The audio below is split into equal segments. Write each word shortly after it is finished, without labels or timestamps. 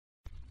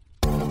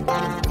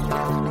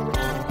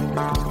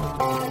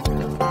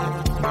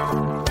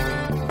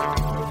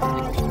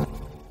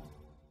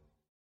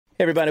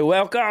Everybody,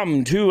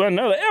 welcome to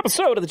another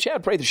episode of the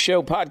Chad Prather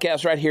Show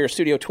podcast right here,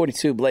 Studio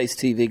 22, Blaze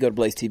TV. Go to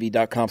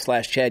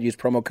blazetv.com/Chad. Use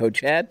promo code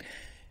Chad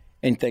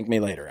and thank me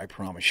later, I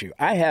promise you.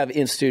 I have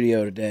in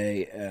studio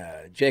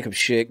today Jacob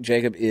Schick.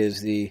 Jacob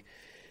is the,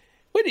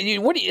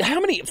 how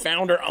many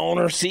founder,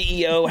 owner,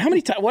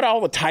 CEO, what are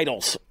all the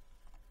titles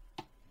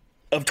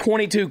of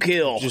 22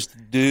 Kill? Just a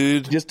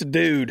dude. Just a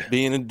dude.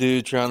 Being a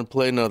dude trying to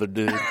play another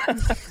dude.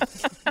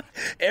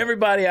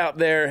 Everybody out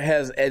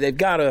there they've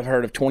got to have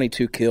heard of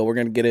 22 Kill. We're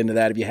going to get into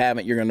that. If you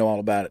haven't, you're going to know all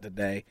about it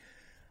today.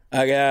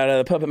 I got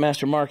the Puppet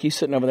Master Mark. He's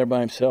sitting over there by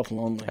himself,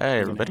 lonely. Hey,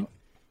 everybody.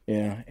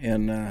 Yeah,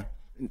 and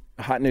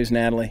hot news,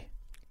 Natalie.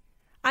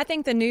 I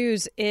think the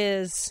news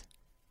is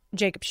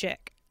Jacob Schick.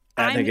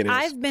 I think it is.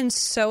 I've been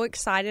so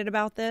excited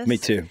about this. Me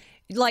too.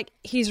 Like,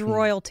 he's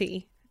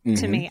royalty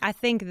to me. I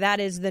think that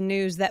is the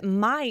news that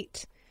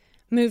might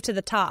move to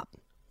the top.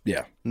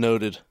 Yeah.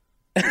 Noted.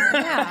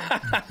 Yeah.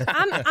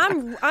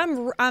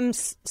 I'm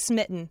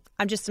smitten.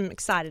 I'm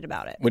excited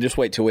about it. We'll just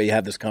wait till we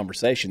have this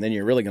conversation. Then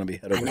you're really going to be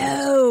head over. I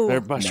know.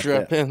 Everybody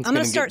strap in. I'm going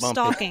to start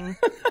stalking.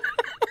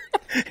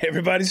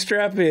 Everybody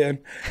strap in.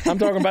 I'm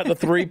talking about the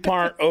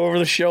 3-part over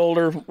the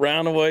shoulder,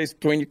 round the waist,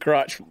 between your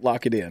crotch,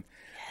 lock it in.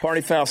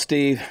 Party foul,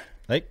 Steve.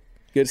 Hey.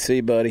 Good to see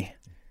you, buddy.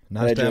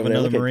 Nice to have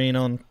another Marine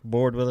on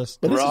board with us.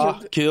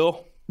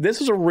 Kill.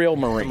 This is a real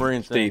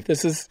Marine, Steve.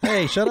 This is.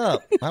 Hey, shut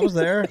up. I was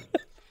there.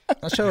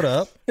 I showed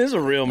up. This is a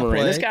real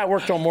Marine. This guy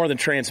worked on more than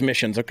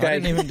transmissions, okay? I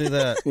didn't even do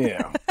that.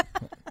 Yeah.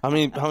 How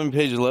many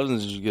page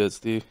 11s did you get,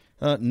 Steve?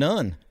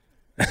 None.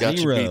 Got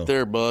 0. you beat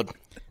there, bud.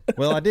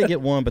 Well, I did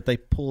get one, but they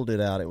pulled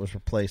it out. It was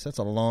replaced. That's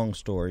a long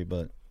story,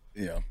 but...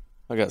 Yeah.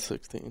 I got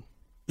 16.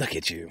 Look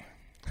at you.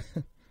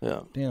 Yeah.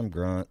 Damn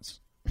grunts.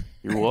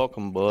 You're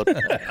welcome, bud.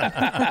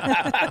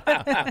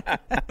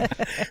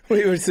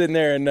 We were sitting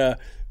there, and I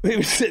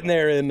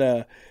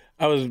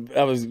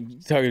was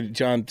talking to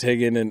John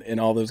Tiggin and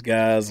all those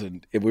guys,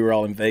 and we were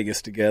all in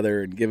Vegas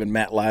together and giving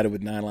Matt Lyda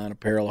with 9 Line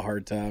Apparel a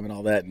hard time and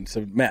all that. And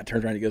so Matt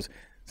turns around and he goes,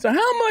 "So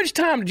how much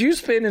time did you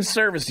spend in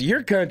service to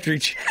your country,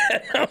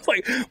 Chad?" I was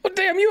like, "Well,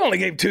 damn, you only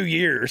gave 2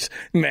 years,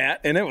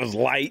 Matt," and it was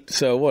light,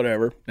 so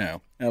whatever.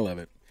 No, I love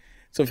it.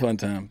 It's a fun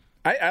time.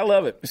 I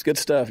love it. It's good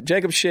stuff.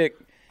 Jacob Schick,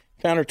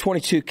 founder of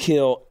 22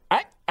 Kill.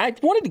 I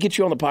wanted to get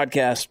you on the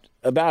podcast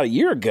about a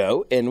year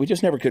ago, and we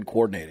just never could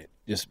coordinate it.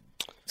 Just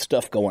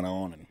stuff going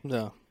on.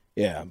 And,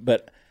 yeah,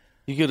 but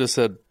you could have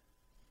said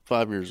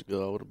 5 years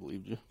ago. I would have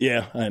believed you.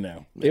 Yeah, I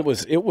know. Yeah. It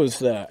was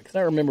because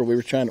I remember I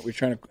was trying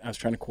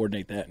to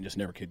coordinate that and just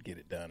never could get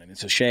it done. And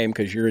it's a shame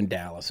because you're in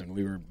Dallas and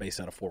we were based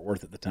out of Fort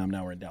Worth at the time.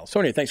 Now we're in Dallas. So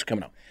anyway, thanks for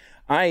coming on.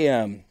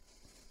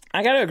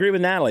 I got to agree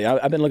with Natalie.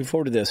 I've been looking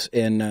forward to this,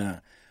 and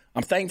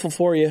I'm thankful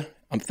for you.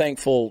 I'm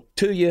thankful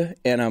to you,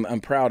 and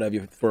I'm proud of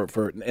you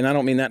for. And I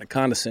don't mean that in a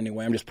condescending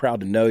way. I'm just proud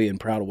to know you and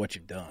proud of what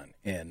you've done,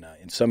 and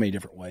in so many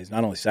different ways.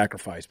 Not only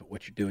sacrifice, but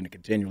what you're doing to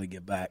continually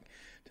give back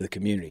to the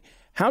community.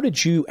 How did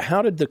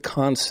the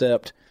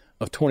concept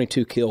of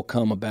 22 Kill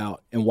come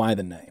about, and why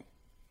the name?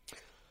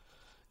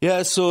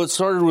 Yeah, so it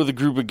started with a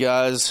group of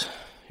guys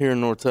here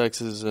in North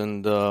Texas,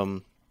 and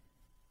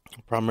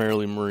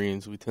primarily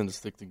Marines. We tend to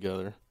stick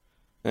together,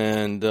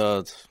 and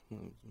it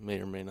may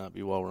or may not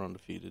be while we're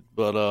undefeated,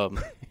 but I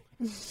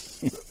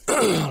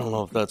don't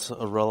know if that's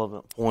a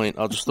relevant point.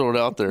 I'll just throw it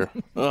out there.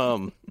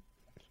 But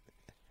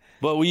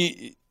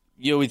we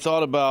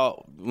thought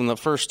about when the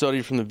first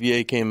study from the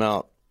VA came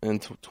out in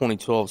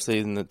 2012,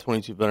 stating that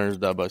 22 veterans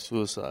died by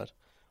suicide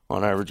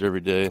on average every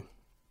day.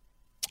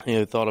 And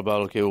we thought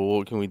about, okay, well,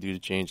 what can we do to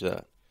change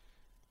that?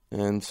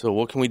 And so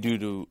what can we do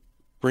to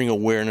bring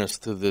awareness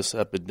to this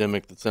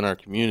epidemic that's in our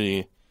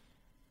community?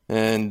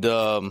 And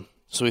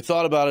so we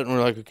thought about it, and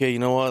we're like, okay, you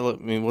know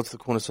what? What's the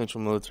quintessential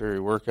military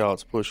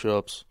workouts,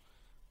 push-ups?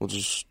 We'll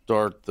just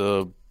start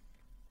the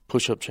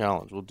push-up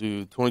challenge. We'll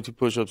do 22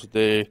 push-ups a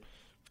day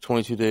for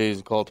 22 days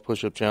and call it the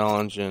push-up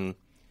challenge. And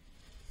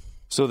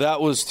so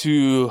that was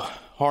to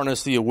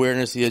harness the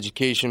awareness, the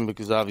education,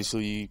 because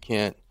obviously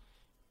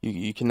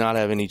you cannot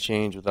have any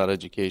change without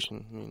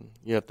education. I mean,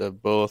 you have to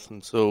have both.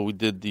 And so we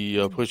did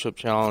the push-up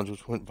challenge,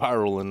 which went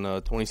viral in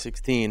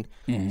 2016.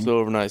 Mm-hmm. So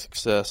overnight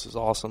success is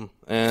awesome.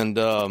 And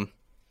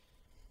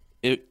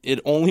it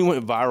only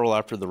went viral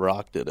after The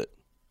Rock did it.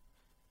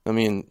 I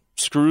mean,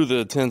 screw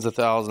the tens of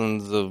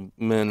thousands of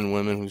men and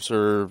women who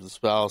serve, the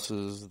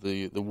spouses,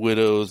 the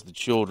widows, the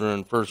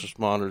children, first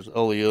responders,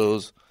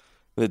 LEOs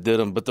that did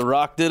them. But The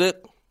Rock did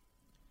it,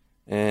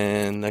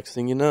 and next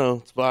thing you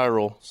know, it's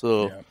viral.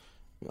 So yeah.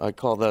 I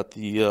call that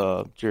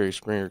the Jerry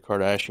Springer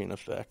Kardashian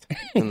effect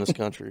in this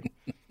country.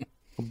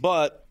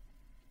 But,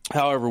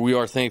 however, we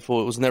are thankful.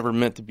 It was never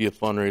meant to be a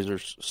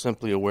fundraiser,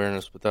 simply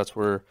awareness. But that's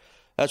really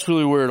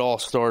where it all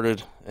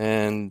started.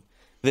 And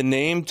the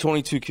name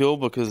 22 Kill,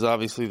 because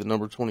obviously the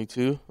number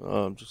 22,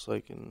 just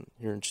like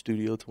here in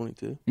Studio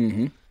 22.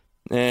 Mm-hmm.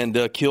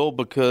 And kill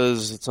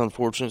because it's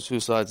unfortunate.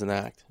 Suicide's an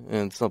act,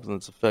 and something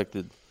that's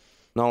affected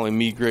not only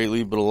me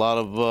greatly, but a lot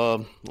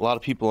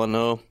of people I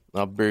know.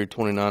 I've buried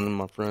 29 of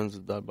my friends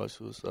that died by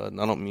suicide.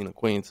 And I don't mean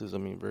acquaintances. I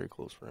mean very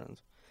close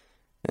friends.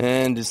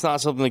 And it's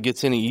not something that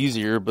gets any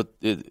easier, but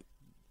the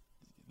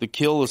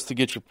kill is to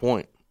get your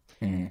point.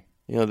 Mm-hmm.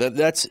 You know,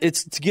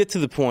 it's to get to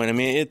the point. I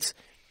mean, it's,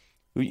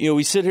 you know,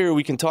 we sit here,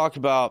 we can talk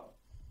about,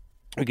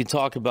 you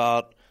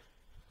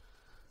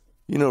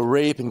know,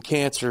 rape and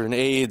cancer and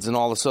AIDS and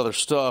all this other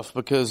stuff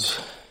because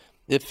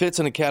it fits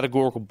in a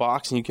categorical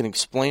box and you can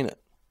explain it,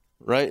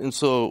 right? And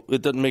so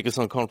it doesn't make us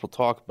uncomfortable to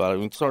talk about it.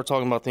 We can start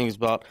talking about things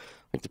about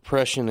like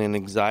depression and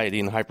anxiety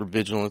and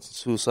hypervigilance and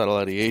suicidal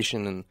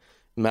ideation and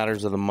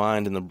matters of the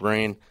mind and the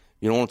brain.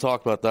 You don't want to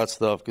talk about that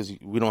stuff because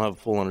we don't have a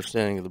full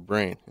understanding of the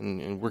brain.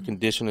 And we're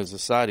conditioned as a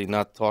society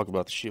not to talk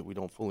about the shit we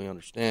don't fully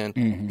understand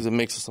because it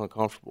makes us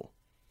uncomfortable.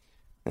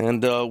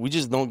 And we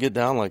just don't get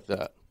down like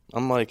that.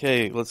 I'm like,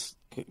 hey, let's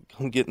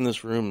come get in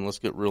this room and let's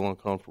get real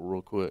uncomfortable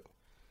real quick.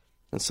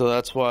 And so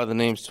that's why the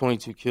name's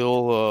 22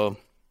 Kill.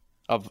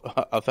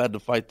 I've had to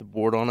fight the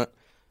board on it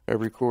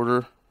every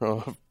quarter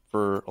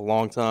for a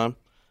long time.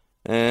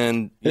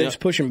 And they're just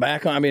pushing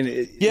back on. I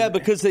mean, yeah,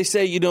 because they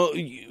say, you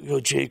know,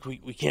 Jake,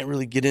 we can't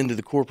really get into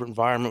the corporate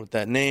environment with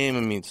that name.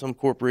 I mean, some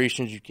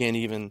corporations you can't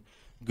even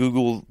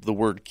Google the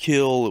word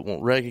kill; it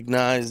won't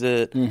recognize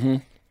it. Mm-hmm.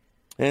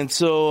 And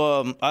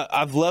so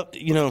I've left.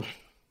 You know,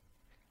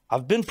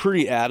 I've been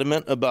pretty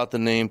adamant about the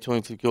name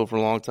 22 Kill for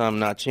a long time,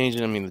 not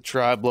changing. I mean, the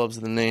tribe loves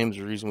the name.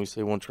 There's a reason we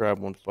say one tribe,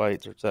 one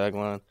fight. It's our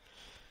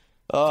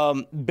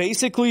tagline.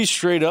 Basically,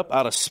 straight up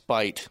out of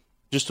spite,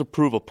 just to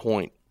prove a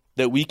point.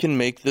 That we can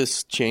make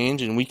this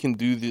change and we can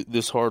do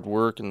this hard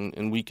work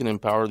and we can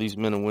empower these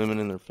men and women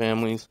and their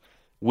families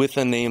with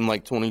a name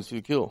like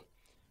 22 Kill.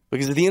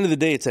 Because at the end of the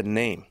day, it's a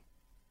name.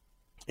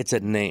 It's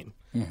a name.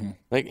 Mm-hmm.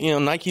 Like, you know,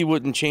 Nike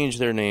wouldn't change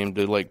their name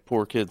to like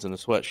Poor Kids in a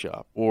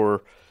Sweatshop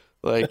or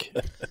like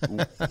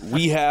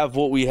we have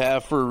what we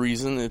have for a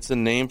reason. It's a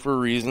name for a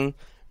reason.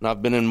 And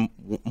I've been in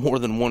more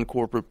than one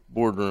corporate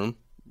boardroom,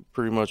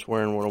 pretty much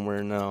wearing what I'm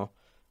wearing now.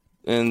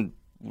 And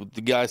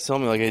the guys tell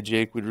me like, hey,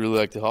 Jake, we'd really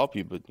like to help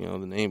you, but, you know,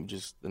 the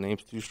name's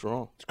too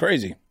strong. It's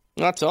crazy.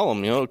 And I tell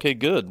them, you know, okay,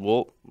 good.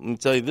 Well, let me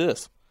tell you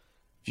this.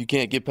 If you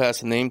can't get past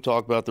the name,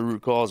 talk about the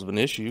root cause of an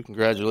issue,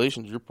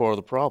 congratulations, you're part of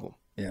the problem.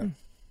 Yeah.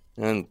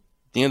 And at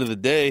the end of the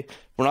day,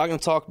 we're not going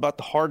to talk about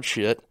the hard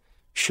shit.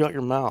 Shut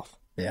your mouth.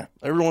 Yeah.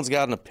 Everyone's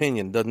got an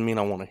opinion. Doesn't mean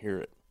I want to hear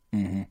it.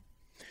 Mm-hmm.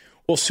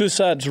 Well,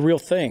 suicide's a real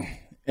thing.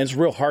 And it's a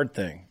real hard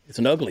thing. It's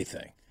an ugly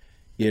thing.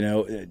 You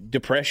know,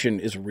 depression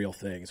is a real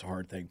thing. It's a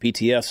hard thing.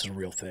 PTS is a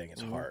real thing.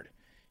 It's hard.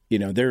 You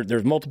know,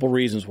 there's multiple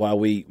reasons why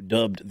we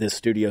dubbed this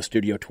Studio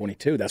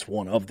 22. That's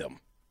one of them,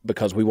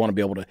 because we want to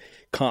be able to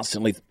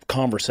constantly,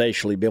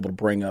 conversationally be able to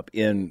bring up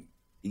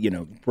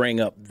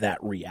that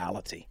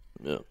reality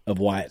of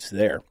why it's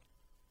there.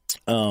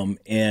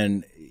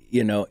 And,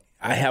 you know,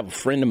 I have a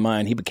friend of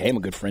mine. He became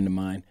a good friend of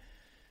mine.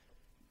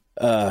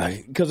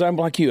 Because I'm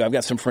like you, I've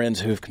got some friends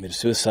who have committed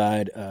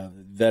suicide,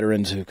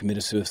 veterans who have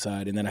committed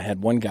suicide, and then I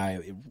had one guy.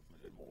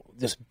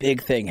 This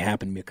big thing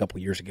happened to me a couple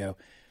of years ago.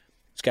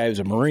 This guy was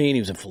a Marine.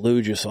 He was in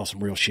Fallujah, saw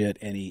some real shit,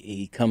 and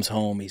he comes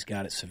home. He's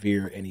got it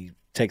severe, and he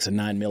takes a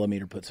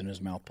 9mm, puts it in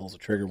his mouth, pulls the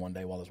trigger one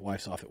day while his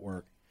wife's off at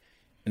work,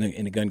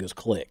 and the gun goes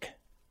click,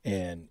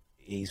 and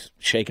he's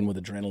shaking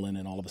with adrenaline,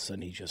 and all of a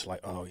sudden he's just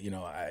like, oh, you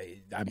know,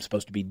 I'm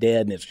supposed to be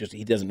dead, and it's just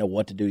he doesn't know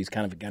what to do. He's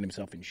kind of got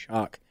himself in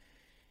shock.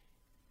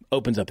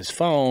 Opens up his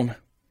phone,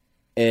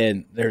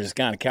 and there's this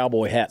guy in a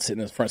cowboy hat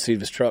sitting in the front seat of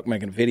his truck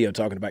making a video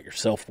talking about your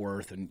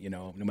self-worth and, you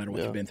know, no matter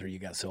what you've been through, you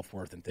got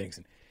self-worth and things.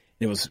 And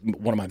it was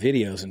one of my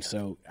videos, and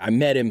so I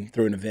met him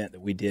through an event that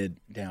we did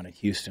down in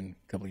Houston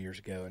a couple of years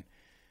ago, and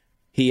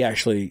he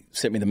actually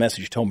sent me the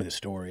message, told me the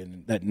story,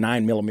 and that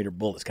 9mm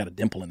bullet that's got a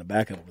dimple in the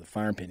back of it where the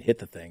firing pin hit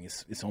the thing.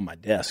 It's on my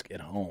desk at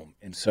home,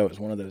 and so it was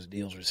one of those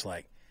deals where it's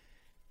like,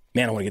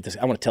 man, I want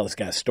to tell this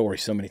guy's story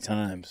so many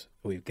times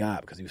we've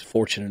got, because he was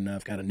fortunate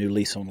enough, got a new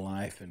lease on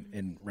life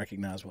and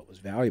recognized what was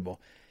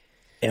valuable.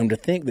 And to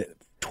think that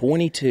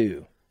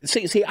 22,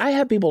 see, I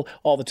have people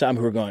all the time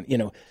who are going, you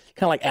know,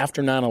 kind of like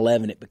after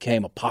 9/11, it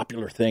became a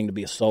popular thing to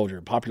be a soldier,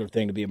 a popular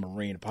thing to be a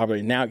Marine,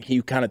 now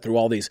you kind of through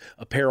all these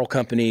apparel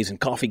companies and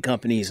coffee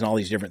companies and all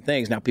these different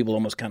things, now people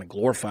almost kind of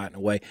glorify it in a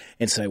way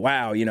and say,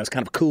 wow, you know, it's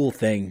kind of a cool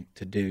thing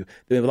to do.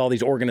 With all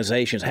these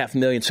organizations,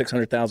 500,000,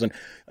 600,000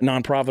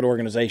 nonprofit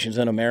organizations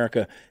in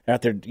America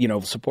out there, you know,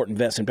 supporting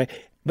vets and pay.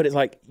 But it's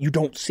like you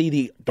don't see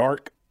the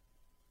dark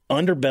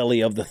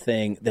underbelly of the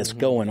thing that's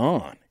going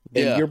on.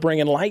 And you're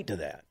bringing light to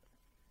that.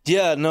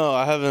 Yeah, no,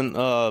 I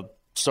haven't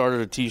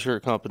started a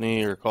T-shirt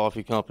company or a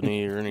coffee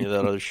company or any of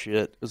that other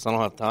shit because I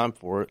don't have time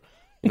for it.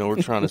 You know,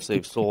 we're trying to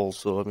save souls,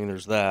 so I mean,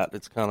 there's that.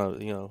 It's kind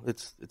of, you know,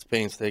 it's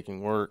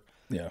painstaking work.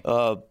 Yeah.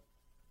 But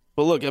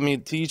look, I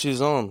mean, to each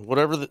his own.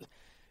 Whatever.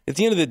 At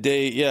the end of the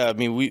day, yeah, I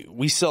mean,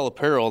 we sell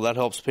apparel that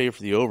helps pay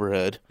for the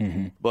overhead.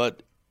 Mm-hmm.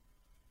 But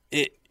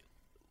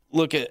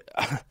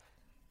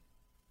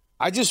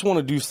I just want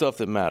to do stuff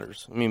that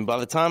matters. I mean, by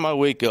the time I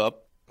wake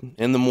up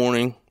in the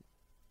morning,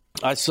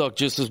 I suck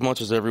just as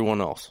much as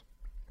everyone else.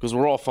 Because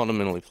we're all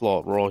fundamentally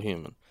flawed. We're all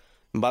human.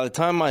 And by the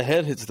time my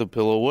head hits the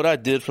pillow, what I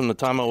did from the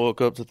time I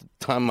woke up to the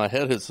time my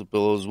head hits the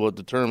pillow is what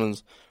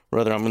determines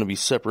whether I'm going to be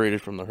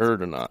separated from the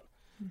herd or not.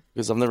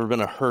 Because I've never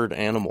been a herd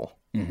animal,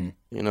 you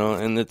know,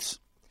 and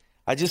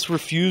I just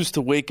refuse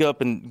to wake up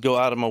and go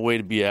out of my way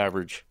to be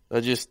average.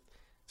 It's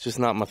just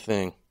not my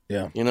thing.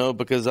 Yeah. You know,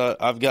 because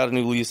I've got a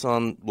new lease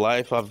on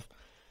life.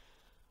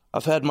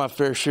 I've had my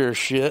fair share of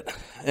shit.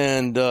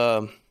 And,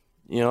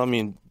 you know, I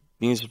mean,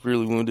 being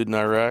severely wounded in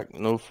Iraq in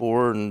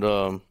 2004.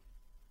 And,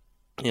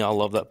 you know, I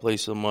love that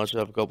place so much. I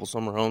have a couple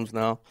summer homes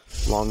now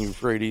along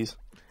Euphrates.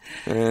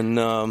 And,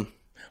 well,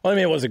 I mean,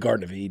 it was a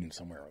Garden of Eden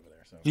somewhere over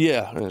there. So.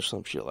 Yeah, there's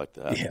some shit like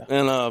that. Yeah.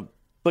 And,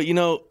 but, you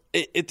know,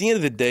 at the end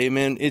of the day,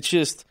 man, it's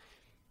just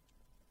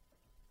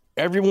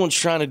everyone's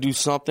trying to do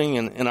something.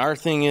 And our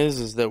thing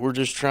is that we're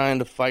just trying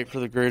to fight for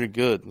the greater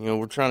good. You know,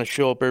 we're trying to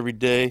show up every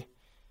day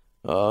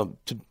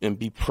and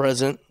be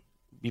present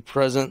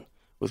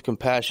with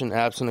compassion,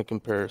 absent of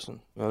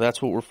comparison. You know,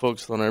 that's what we're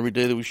focused on every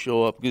day that we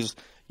show up, because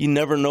you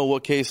never know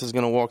what case is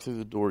going to walk through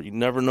the door. You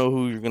never know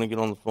who you're going to get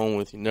on the phone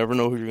with. You never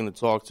know who you're going to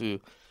talk to.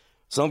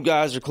 Some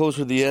guys are closer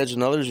to the edge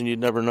than others, and you'd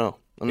never know.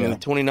 I mean, the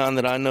 29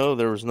 that I know,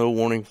 there was no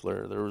warning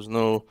flare. There was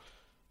no,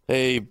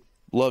 hey,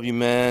 love you,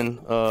 man,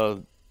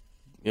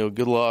 you know,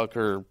 good luck,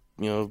 or,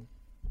 you know,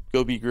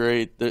 go be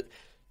great. They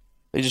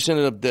just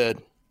ended up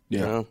dead, you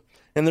know.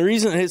 And the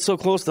reason it hits so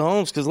close to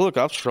home is because, look,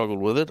 I've struggled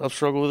with it. I've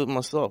struggled with it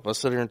myself. I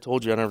sat here and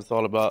told you I never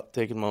thought about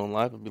taking my own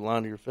life. I'd be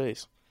lying to your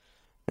face.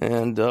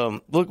 And,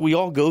 look, we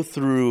all go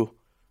through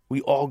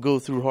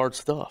hard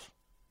stuff.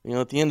 You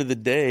know, at the end of the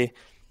day,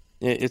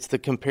 it's the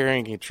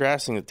comparing and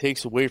contrasting that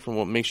takes away from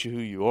what makes you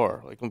who you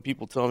are. Like when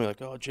people tell me,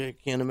 like, oh, Jake,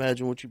 I can't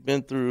imagine what you've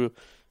been through, you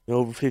know,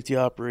 over 50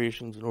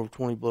 operations and over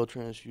 20 blood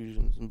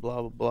transfusions and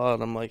blah, blah, blah.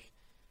 And I'm like,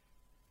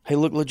 hey,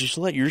 look, let's just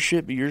let your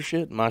shit be your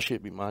shit and my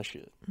shit be my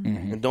shit.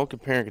 Mm-hmm. And don't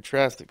compare and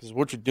contrast it, because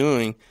what you're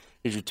doing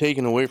is you're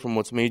taking away from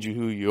what's made you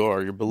who you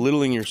are. You're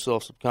belittling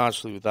yourself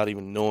subconsciously without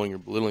even knowing you're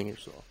belittling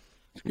yourself.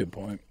 That's a good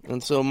point.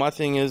 And so my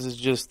thing is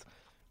just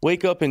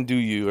wake up and do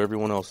you.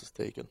 Everyone else is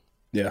taken.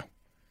 Yeah.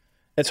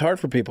 It's hard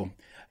for people.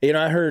 You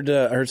know, I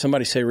heard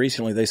somebody say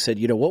recently, they said,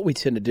 you know, what we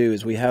tend to do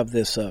is we have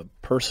this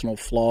personal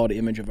flawed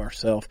image of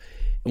ourselves.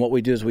 And what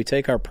we do is we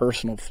take our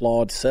personal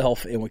flawed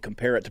self and we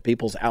compare it to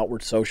people's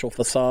outward social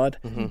facade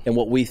and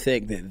what we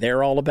think that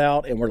they're all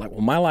about. And we're like, well,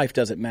 my life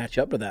doesn't match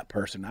up to that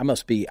person. I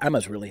must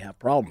really have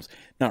problems,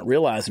 not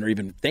realizing or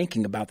even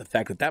thinking about the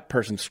fact that that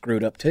person's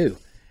screwed up too.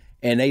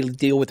 And they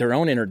deal with their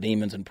own inner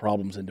demons and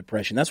problems and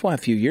depression. That's why a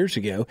few years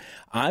ago,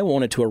 I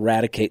wanted to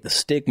eradicate the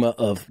stigma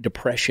of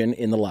depression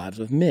in the lives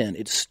of men.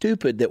 It's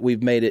stupid that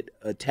we've made it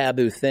a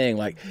taboo thing,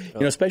 like,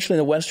 you know, especially in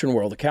the Western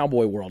world, the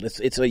cowboy world.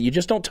 It's you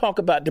just don't talk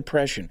about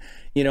depression.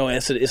 You know,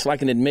 it's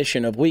like an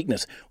admission of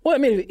weakness. Well, I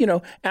mean, you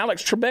know,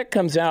 Alex Trebek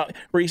comes out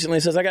recently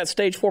and says, I got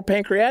stage 4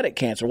 pancreatic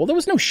cancer. Well, there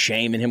was no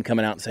shame in him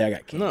coming out and saying, I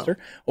got cancer.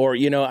 No. Or,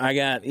 you know, I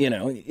got, you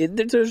know,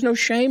 there's no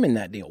shame in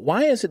that deal.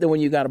 Why is it that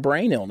when you got a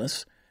brain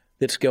illness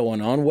that's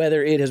going on,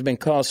 whether it has been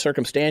caused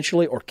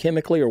circumstantially or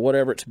chemically or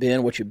whatever it's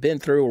been, what you've been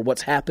through or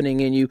what's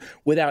happening in you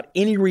without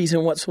any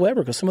reason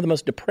whatsoever, because some of the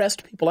most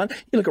depressed people,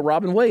 you look at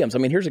Robin Williams. I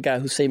mean, here's a guy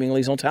who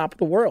seemingly is on top of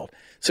the world,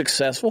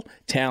 successful,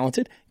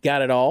 talented,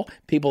 got it all.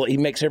 He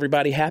makes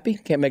everybody happy,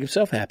 can't make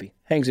himself happy,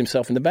 hangs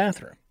himself in the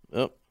bathroom.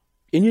 Yep.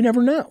 And you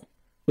never know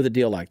with a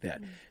deal like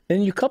that.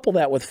 Then you couple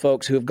that with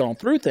folks who have gone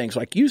through things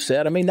like you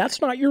said. I mean, that's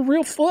not your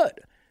real foot.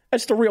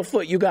 That's the real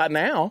foot you got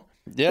now.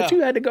 Yeah. But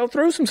you had to go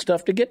through some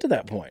stuff to get to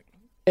that point.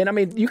 And I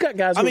mean, you got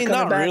guys who are coming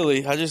not back.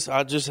 really. I just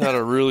had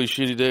a really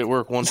shitty day at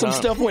work one time.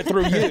 Some stuff went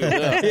through you.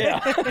 Yeah.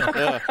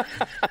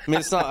 I mean,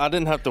 it's not. I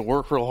didn't have to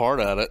work real hard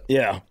at it.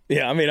 Yeah.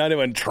 I mean, I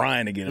wasn't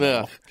trying to get it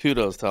off.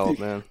 Kudos, talent,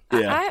 man.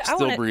 Yeah.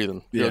 Still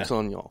breathing. Jokes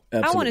on y'all.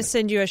 Absolutely. I want to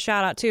send you a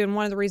shout out too. And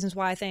one of the reasons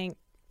why I think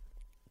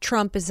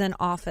Trump is in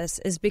office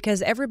is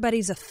because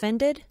everybody's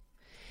offended.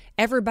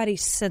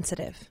 Everybody's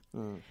sensitive.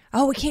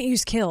 Oh, we can't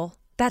use kill.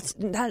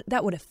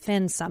 That would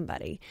offend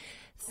somebody.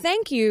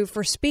 Thank you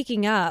for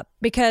speaking up,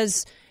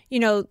 because, you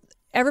know,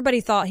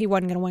 everybody thought he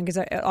wasn't going to win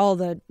because all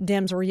the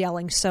Dems were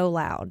yelling so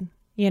loud,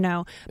 you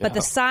know. But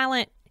the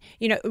silent,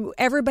 you know,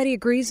 everybody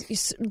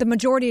agrees. The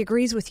majority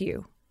agrees with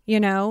you, you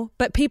know.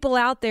 But people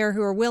out there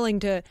who are willing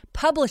to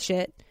publish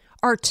it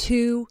are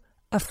too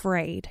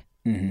afraid.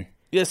 Mm-hmm.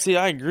 Yeah, see,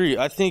 I agree.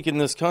 I think in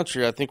this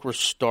country, I think we're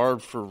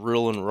starved for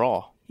real and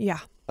raw. Yeah.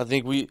 I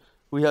think we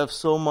have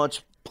so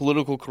much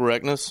political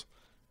correctness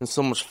and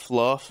so much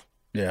fluff.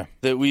 Yeah.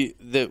 That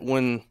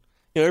when, you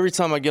know, every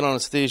time I get on a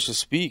stage to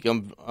speak,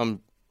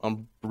 I'm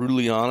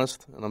brutally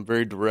honest and I'm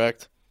very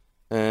direct,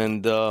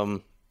 and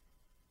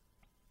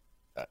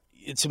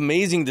it's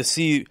amazing to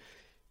see,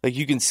 like,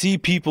 you can see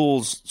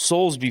people's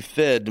souls be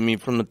fed. I mean,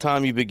 from the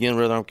time you begin,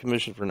 whether I'm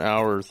commissioned for an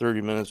hour or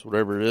 30 minutes,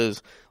 whatever it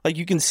is, like,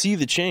 you can see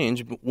the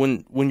change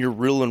when you're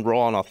real and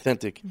raw and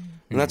authentic,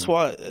 and that's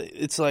why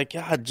it's like,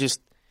 God,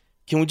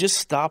 can we just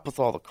stop with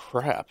all the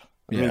crap?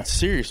 I mean,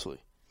 seriously,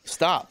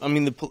 stop. I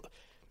mean,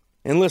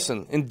 and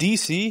listen, in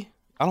D.C.,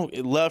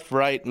 left,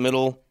 right,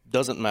 middle,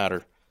 doesn't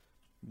matter.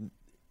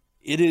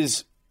 It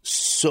is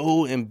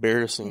so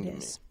embarrassing to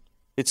me.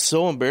 It's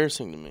so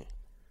embarrassing to me.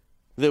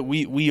 that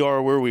we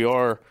are where we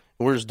are.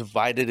 We're as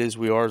divided as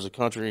we are as a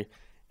country.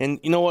 And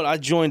you know what? I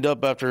joined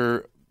up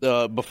after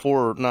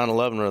before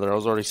 9/11. Rather, I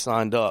was already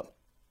signed up,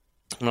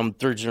 and I'm a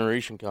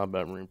third-generation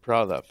combat Marine.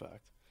 Proud of that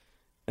fact.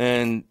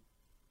 And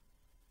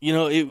you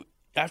know,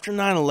 after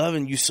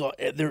 9/11, you saw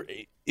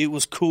it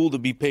was cool to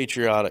be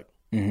patriotic.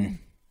 Mm-hmm.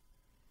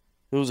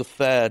 It was a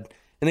fad.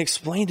 And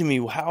explain to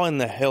me how in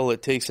the hell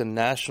it takes a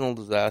national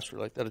disaster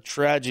like that, a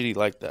tragedy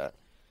like that,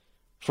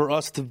 for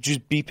us to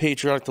just be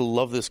patriotic, to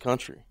love this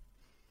country.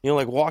 You know,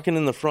 like walking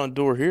in the front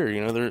door here,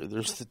 you know,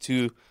 there's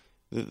the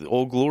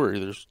Old Glory.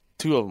 There's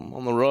two of them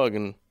on the rug.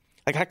 And,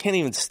 like, I can't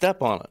even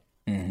step on it.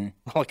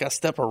 Mm-hmm. Like, I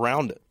step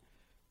around it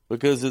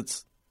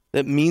because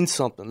that means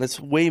something. That's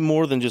way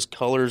more than just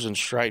colors and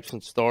stripes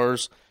and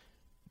stars.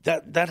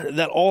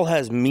 That all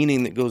has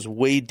meaning that goes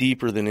way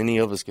deeper than any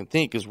of us can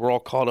think, because we're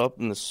all caught up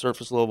in the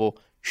surface level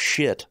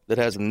shit that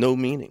has no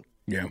meaning.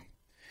 Yeah.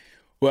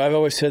 Well, I've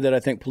always said that I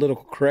think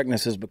political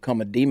correctness has become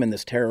a demon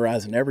that's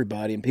terrorizing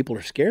everybody, and people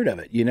are scared of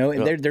it, you know,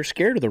 and they're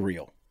scared of the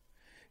real.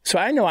 So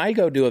I know I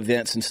go to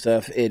events and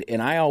stuff,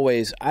 and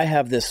I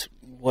have this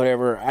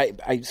whatever.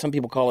 Some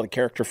people call it a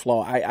character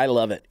flaw. I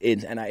love it,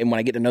 and when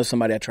I get to know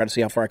somebody, I try to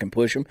see how far I can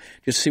push them,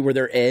 just see where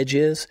their edge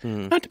is.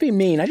 Mm-hmm. Not to be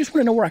mean, I just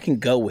want to know where I can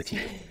go with you.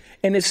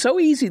 And it's so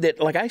easy that,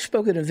 like, I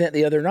spoke at an event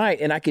the other night,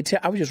 and I could tell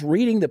I was just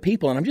reading the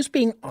people, and I'm just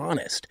being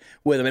honest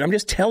with them, and I'm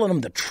just telling them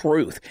the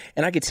truth.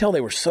 And I could tell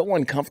they were so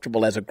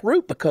uncomfortable as a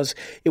group, because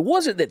it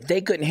wasn't that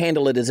they couldn't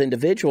handle it as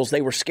individuals. They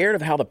were scared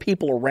of how the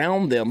people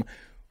around them.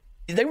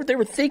 They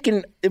were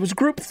thinking it was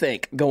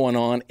groupthink going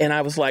on, and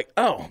I was like,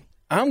 oh,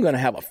 I'm going to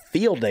have a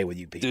field day with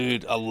you people.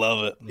 Dude, I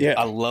love it. Yeah.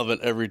 I love it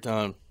every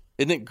time.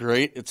 Isn't it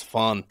great? It's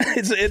fun.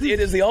 It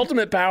is the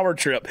ultimate power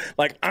trip.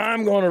 Like,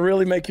 I'm going to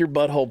really make your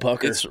butthole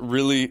pucker. It's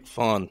really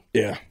fun.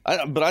 Yeah.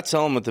 But I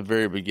tell them at the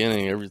very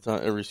beginning,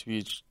 every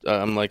speech,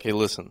 I'm like, hey,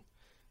 listen,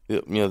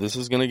 you know, this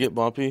is going to get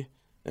bumpy,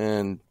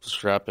 and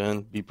strap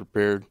in, be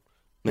prepared.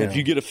 And if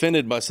you get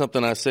offended by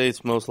something I say,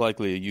 it's most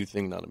likely a you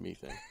thing, not a me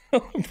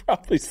thing.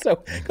 Probably so,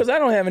 because I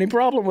don't have any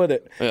problem with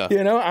it. Yeah.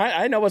 You know,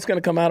 I know what's going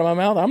to come out of my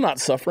mouth. I'm not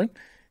suffering.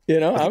 You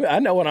know, I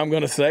know what I'm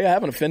going to say. I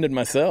haven't offended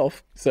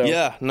myself. So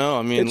yeah, no,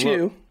 I mean, it's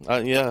you.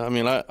 I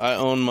mean, I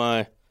own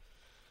my.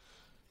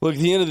 Look,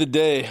 at the end of the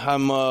day,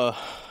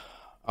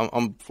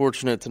 I'm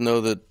fortunate to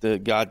know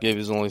that God gave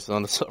His only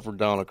Son to suffer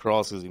down a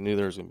cross, because He knew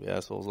there was going to be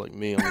assholes like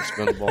me on the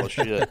spin ball of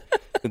shit.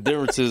 The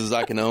difference is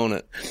I can own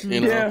it.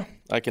 You know, Yeah.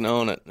 I can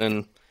own it,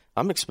 and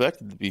I'm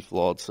expected to be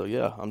flawed. So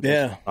yeah,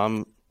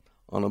 I'm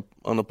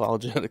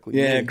unapologetically.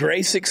 Yeah, me.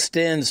 grace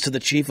extends to the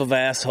chief of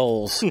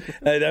assholes.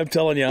 I'm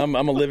telling you, I'm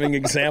a living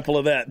example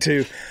of that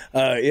too.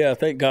 Yeah,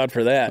 thank God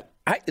for that.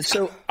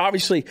 So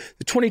obviously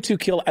the 22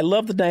 kill. I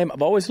love the name.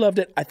 I've always loved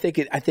it. I think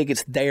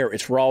it's there.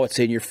 It's raw. It's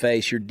in your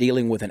face. You're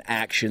dealing with an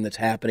action that's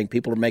happening.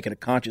 People are making a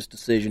conscious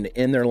decision to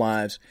end their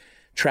lives,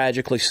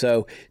 tragically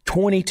so.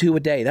 22 a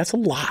day. That's a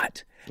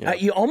lot. Yeah.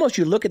 You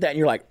look at that and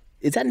you're like,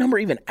 is that number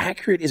even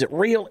accurate? Is it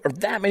real? Are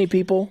that many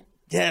people?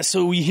 Yeah,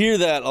 so we hear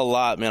that a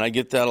lot, man. I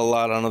get that a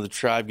lot. I know the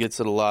tribe gets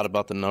it a lot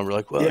about the number.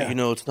 Like, well, you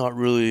know, it's not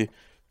really,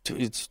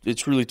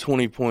 it's really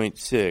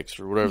 20.6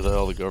 or whatever the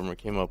hell the government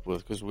came up with,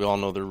 because we all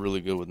know they're really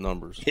good with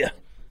numbers. Yeah.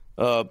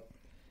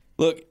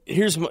 Look,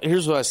 here's what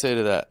I say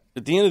to that.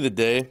 At the end of the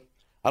day,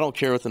 I don't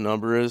care what the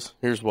number is.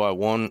 Here's why.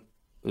 One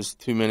is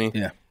too many.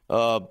 Yeah.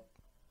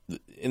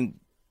 And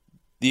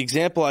the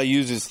example I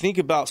use is, think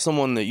about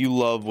someone that you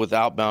love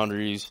without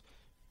boundaries,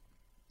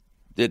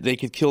 that they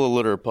could kill a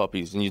litter of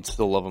puppies and you'd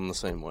still love them the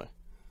same way.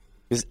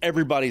 Because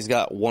everybody's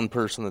got one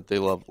person that they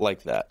love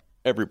like that.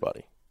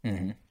 Everybody.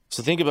 Mm-hmm.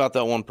 So think about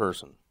that one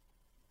person.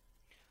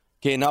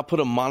 Okay, now put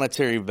a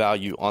monetary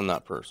value on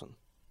that person.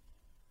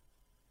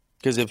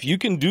 Because if you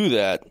can do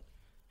that,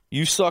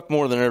 you suck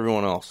more than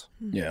everyone else.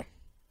 Yeah.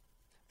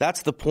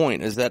 That's the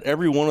point, is that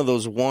every one of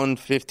those 1,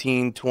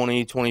 15,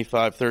 20,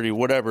 25, 30,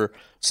 whatever,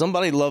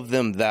 somebody loved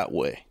them that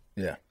way.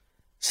 Yeah.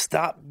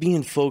 Stop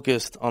being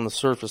focused on the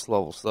surface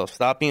level stuff.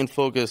 Stop being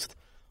focused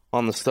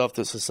on the stuff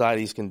that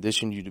society's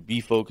conditioned you to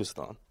be focused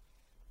on.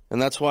 And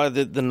that's why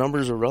the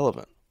numbers are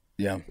relevant.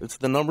 Yeah.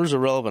 The numbers are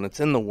relevant. It's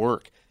in the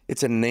work.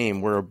 It's a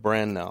name. We're a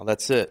brand now.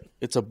 That's it.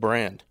 It's a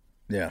brand.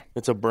 Yeah.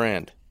 It's a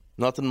brand.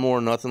 Nothing more,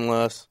 nothing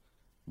less.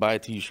 Buy a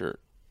T-shirt.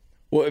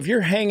 Well, if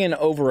you're hanging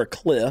over a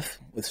cliff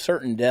with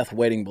certain death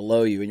waiting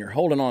below you, and you're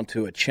holding on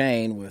to a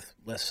chain with,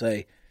 let's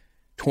say,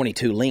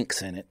 22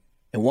 links in it,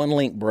 and one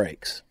link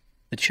breaks,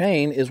 the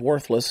chain is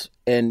worthless,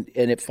 and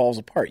it falls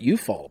apart. You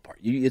fall apart.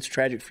 It's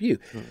tragic for you.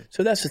 Mm-hmm.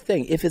 So that's the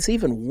thing. If it's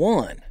even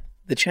one,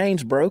 the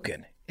chain's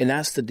broken, and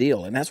that's the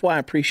deal. And that's why I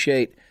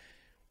appreciate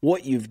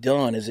what you've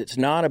done. Is it's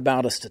not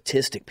about a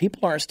statistic.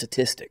 People aren't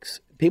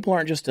statistics. People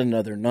aren't just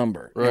another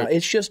number. Right. Now,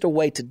 it's just a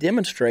way to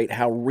demonstrate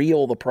how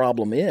real the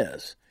problem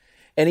is.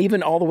 And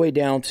even all the way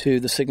down to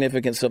the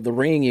significance of the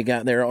ring you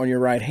got there on your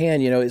right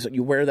hand, is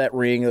you wear that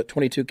ring, that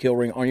 22 kill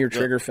ring, on your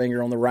trigger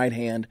finger on the right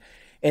hand,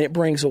 and it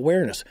brings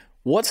awareness.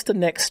 What's the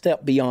next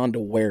step beyond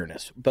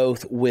awareness,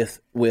 both with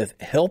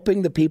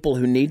helping the people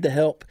who need the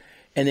help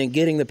and then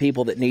getting the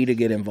people that need to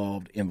get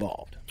involved?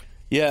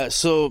 Yeah,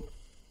 so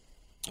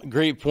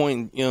Great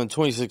point. In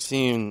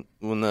 2016,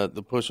 when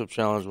the push-up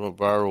challenge went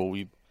viral,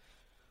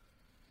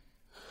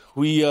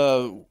 we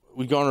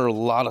garnered a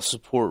lot of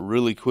support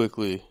really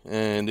quickly,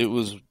 and it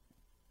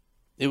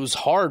was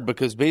hard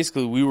because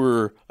basically we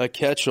were a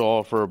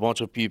catch-all for a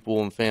bunch of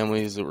people and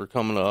families that were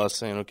coming to us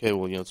saying, okay,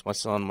 well, it's my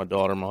son, my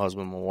daughter, my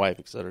husband, my wife,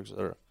 et cetera, et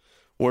cetera.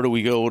 Where do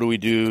we go? What do we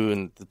do?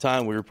 And at the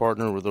time, we were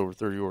partnered with over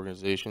 30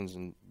 organizations,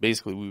 and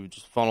basically we would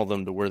just funnel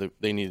them to where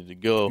they needed to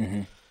go.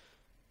 Mm-hmm.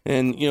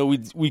 And,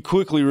 we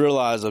quickly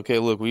realized, okay,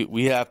 look,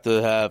 we have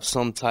to have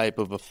some type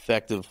of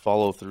effective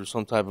follow-through,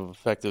 some type of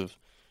effective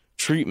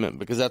treatment,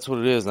 because that's what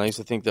it is. And I used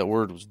to think that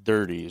word was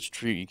dirty. It's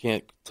treat. You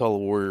can't tell a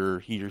warrior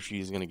he or she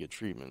is going to get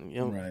treatment.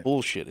 Right.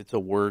 Bullshit. It's a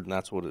word, and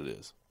that's what it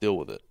is. Deal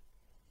with it.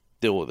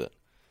 Deal with it.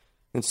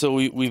 And so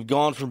we've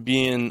gone from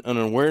being an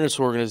awareness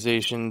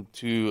organization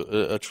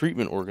to a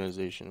treatment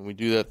organization. We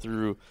do that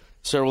through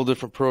several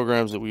different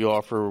programs that we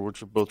offer,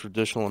 which are both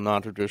traditional and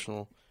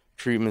non-traditional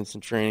treatments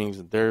and trainings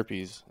and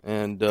therapies.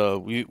 And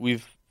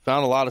we've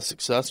found a lot of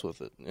success with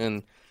it.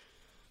 And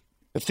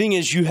the thing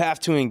is, you have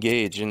to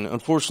engage. And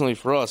unfortunately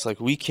for us, like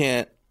we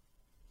can't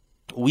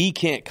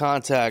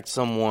contact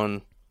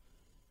someone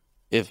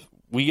if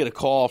we get a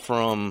call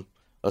from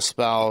a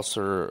spouse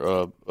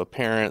or a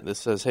parent that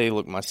says, hey,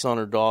 look, my son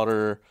or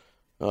daughter,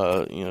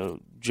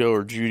 Joe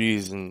or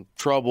Judy's in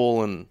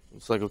trouble. And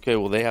it's like, okay,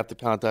 well, they have to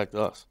contact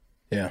us.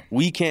 Yeah.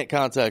 We can't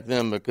contact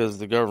them because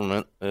the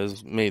government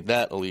has made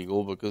that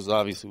illegal, because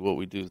obviously what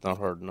we do is not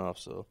hard enough.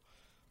 So,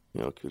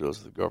 kudos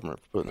to the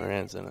government for putting their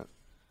hands in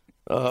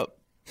it.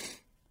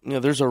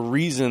 There's a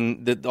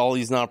reason that all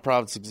these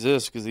nonprofits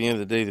exist, because at the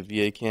end of the day, the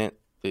VA can't,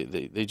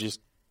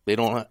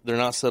 they're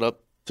not set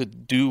up to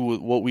do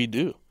what we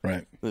do.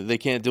 Right. They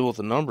can't deal with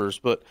the numbers,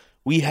 but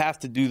we have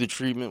to do the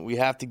treatment. We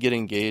have to get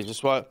engaged.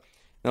 That's why,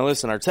 now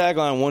listen, our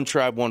tagline, one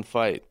tribe, one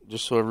fight,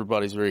 just so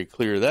everybody's very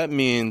clear. That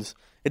means,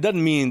 it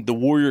doesn't mean the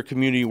warrior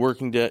community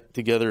working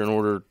together in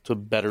order to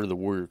better the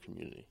warrior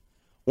community.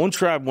 One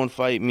tribe, one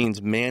fight means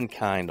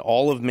mankind,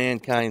 all of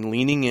mankind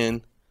leaning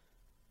in,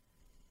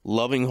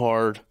 loving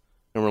hard,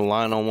 and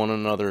relying on one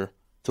another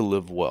to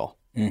live well.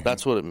 Mm-hmm.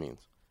 That's what it means.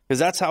 Because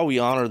that's how we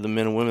honor the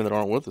men and women that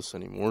aren't with us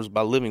anymore, is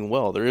by living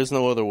well. There is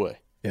no other way.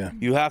 Yeah.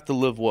 You have to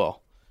live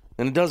well.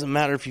 And it doesn't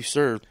matter if you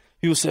served.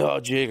 People say, oh,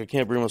 Jake, I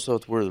can't bring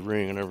myself to wear the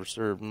ring. I never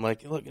served. I'm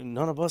like, look,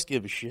 none of us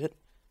give a shit.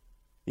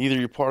 Either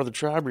you're part of the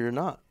tribe or you're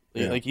not.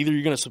 Yeah. Like, either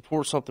you're going to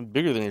support something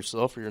bigger than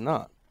yourself or you're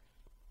not.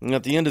 And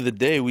at the end of the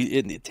day,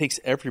 it takes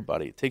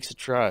everybody. It takes a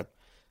tribe.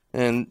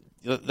 And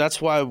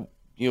that's why,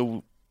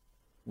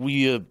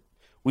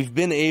 we've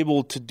been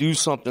able to do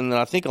something that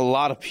I think a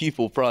lot of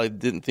people probably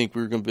didn't think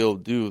we were going to be able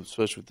to do,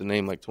 especially with the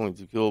name like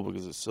 22 Kill,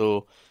 because it's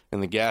so,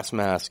 and the gas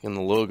mask and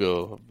the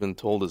logo have been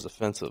told is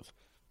offensive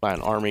by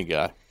an Army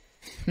guy.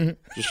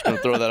 Just going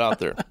to throw that out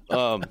there.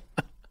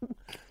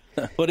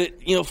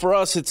 But for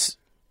us,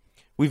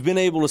 we've been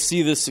able to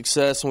see this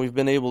success and we've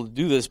been able to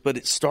do this, but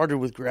it started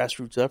with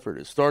grassroots effort.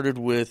 It started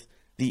with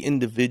the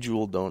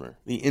individual donor,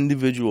 the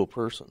individual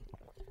person.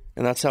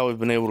 And that's how we've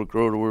been able to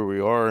grow to where we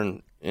are.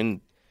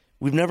 And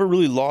we've never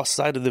really lost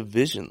sight of the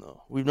vision,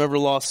 though. We've never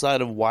lost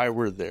sight of why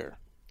we're there.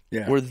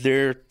 Yeah. We're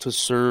there to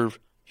serve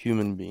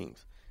human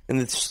beings. And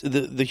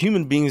the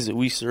human beings that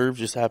we serve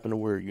just happen to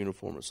wear a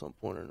uniform at some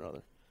point or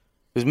another.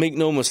 Because make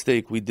no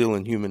mistake, we deal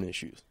in human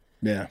issues.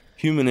 Yeah.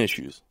 Human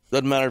issues.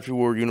 Doesn't matter if you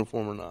wore a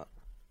uniform or not.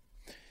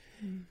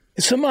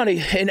 Somebody,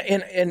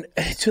 and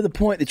to the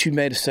point that you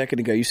made a second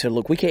ago, you said,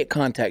 look, we can't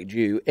contact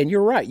you. And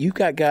you're right. You've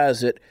got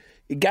guys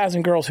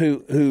and girls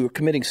who are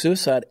committing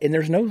suicide, and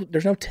there's no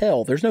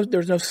tell. There's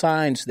no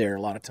signs there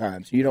a lot of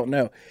times. You don't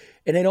know.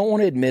 And they don't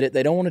want to admit it.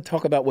 They don't want to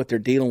talk about what they're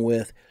dealing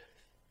with.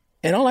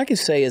 And all I can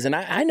say is, and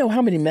I know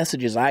how many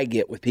messages I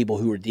get with people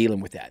who are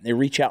dealing with that. They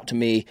reach out to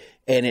me,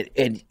 and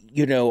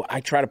I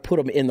try to put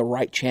them in the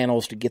right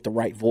channels to get the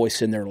right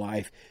voice in their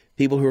life.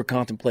 People who are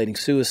contemplating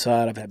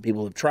suicide. I've had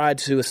people who have tried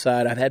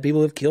suicide. I've had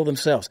people who have killed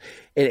themselves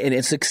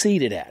and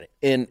succeeded at it.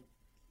 And,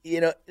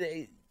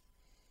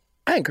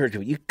 I encourage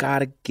you, you've got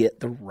to get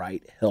the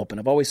right help. And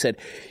I've always said,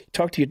 you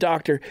talk to your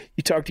doctor,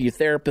 you talk to your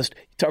therapist,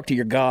 you talk to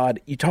your God,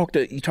 you talk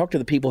to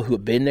the people who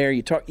have been there,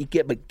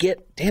 but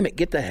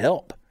get the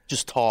help.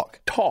 Just talk.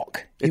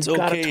 You've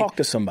got to talk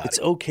to somebody. It's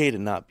okay to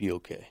not be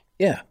okay.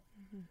 Yeah.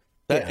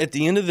 At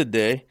the end of the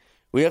day,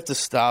 we have to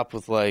stop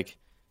with like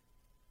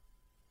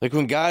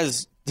when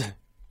guys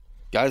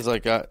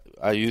like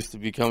I used to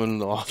be coming in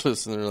the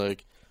office and they're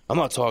like, I'm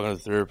not talking to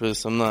the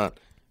therapist. I'm not,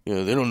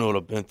 they don't know what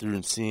I've been through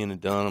and seen and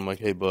done. I'm like,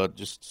 hey, bud,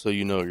 just so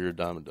you know, you're a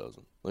dime a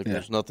dozen. Like,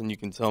 There's nothing you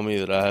can tell me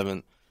that I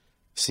haven't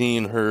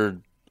seen,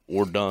 heard,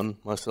 or done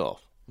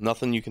myself.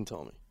 Nothing you can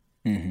tell me.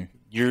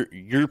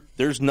 Mm-hmm.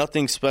 There's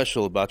nothing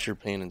special about your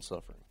pain and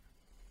suffering.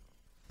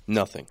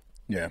 Nothing.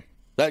 Yeah.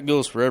 That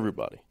goes for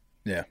everybody.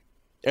 Yeah.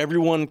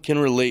 Everyone can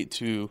relate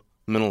to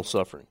mental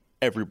suffering.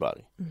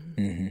 Everybody.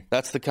 Mm-hmm.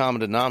 That's the common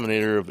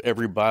denominator of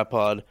every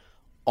bipod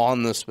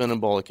on the spinning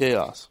ball of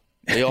chaos.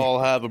 They all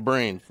have a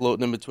brain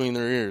floating in between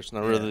their ears.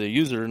 Now, whether they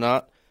use it or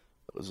not,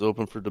 it was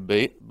open for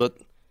debate. But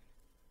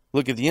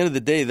look, at the end of the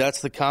day,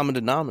 that's the common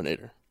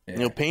denominator.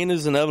 Yeah. Pain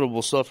is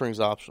inevitable. Suffering's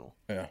optional.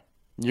 Yeah.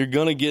 You're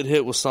going to get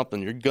hit with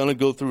something. You're going to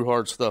go through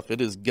hard stuff.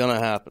 It is going to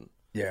happen.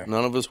 Yeah.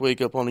 None of us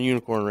wake up on a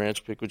unicorn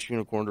ranch, pick which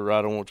unicorn to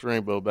ride on which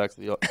rainbow back to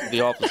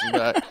the office and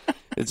back.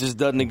 It just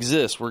doesn't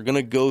exist. We're going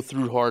to go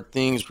through hard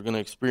things. We're going to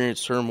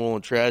experience turmoil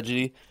and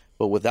tragedy.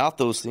 But without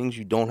those things,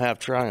 you don't have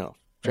triumph.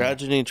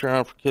 Tragedy and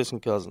triumph are kissing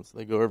cousins.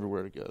 They go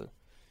everywhere together.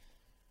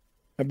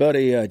 My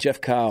buddy Jeff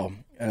Kyle,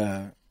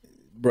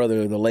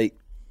 brother of the late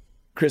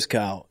Chris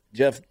Kyle,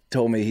 Jeff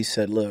told me, he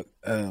said, look,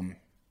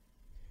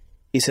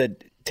 he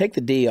said, take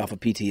the D off of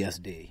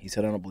PTSD. He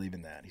said, I don't believe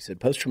in that. He said,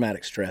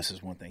 post-traumatic stress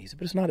is one thing. He said,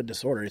 but it's not a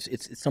disorder.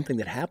 It's something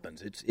that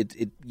happens.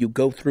 You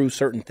go through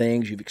certain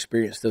things. You've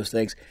experienced those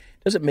things.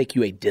 It doesn't make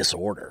you a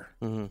disorder.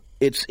 Mm-hmm.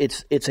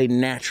 It's a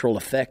natural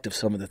effect of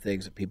some of the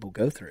things that people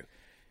go through.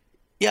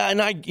 Yeah,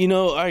 and I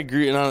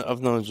agree. And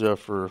I've known Jeff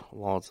for a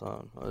long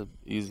time.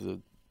 He's a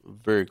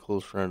very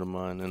close friend of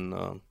mine.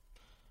 And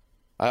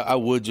I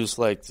would just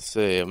like to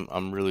say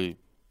I'm really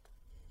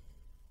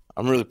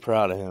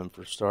proud of him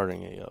for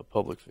starting a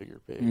public figure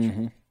page.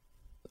 Mm-hmm.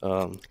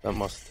 That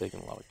must have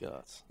taken a lot of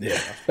guts. Yeah,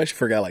 especially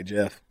for a guy like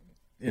Jeff.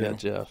 You know?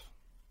 Jeff,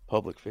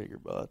 public figure,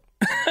 bud.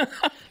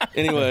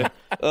 Anyway,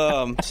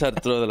 just had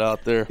to throw that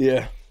out there.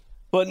 Yeah.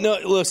 But no,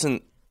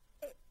 listen,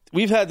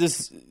 we've had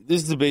this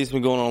debate's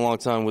been going on a long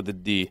time with the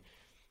D.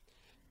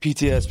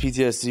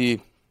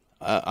 PTSD.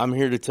 I'm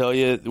here to tell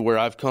you where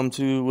I've come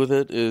to with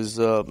it is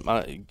I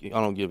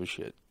don't give a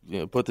shit.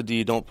 Put the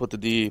D, don't put the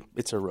D.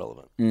 It's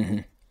irrelevant. Mm-hmm.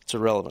 It's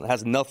irrelevant. It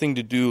has nothing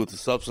to do with the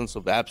substance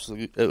of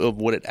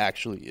what it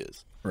actually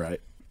is.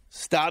 Right.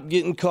 Stop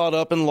getting caught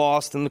up and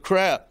lost in the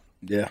crap.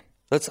 Yeah.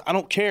 I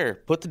don't care.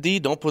 Put the D,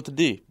 don't put the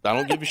D. I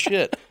don't give a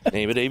shit.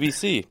 Name it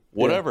ABC.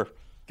 Whatever.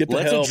 Yeah.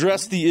 Let's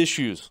address the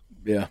issues.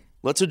 Yeah.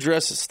 Let's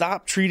address it.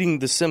 Stop treating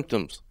the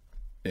symptoms.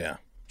 Yeah.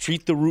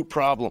 Treat the root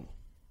problem.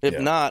 If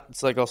Yeah. not,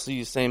 it's like I'll see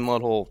you same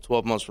mud hole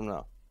 12 months from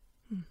now.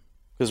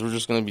 Because we're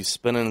just going to be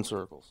spinning in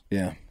circles.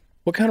 Yeah.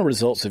 What kind of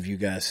results have you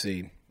guys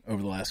seen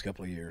over the last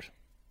couple of years?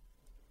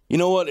 You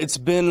know what? It's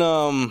been,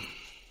 I'm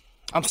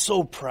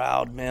so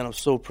proud, man. I'm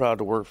so proud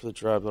to work for the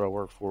tribe that I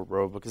work for,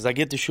 bro, because I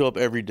get to show up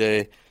every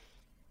day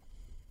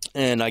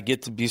and I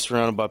get to be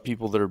surrounded by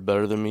people that are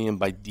better than me, and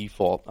by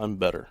default, I'm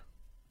better.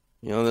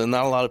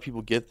 Not a lot of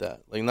people get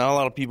that. Like, not a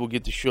lot of people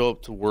get to show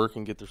up to work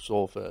and get their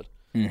soul fed,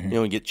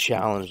 and get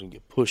challenged and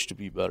get pushed to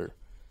be better.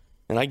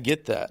 And I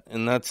get that.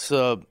 And that's,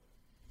 one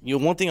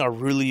thing I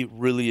really,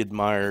 really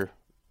admire.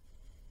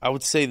 I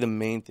would say the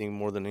main thing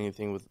more than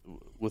anything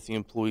with the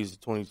employees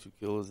of 22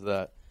 Kill is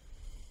that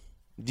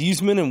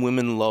these men and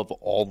women love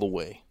all the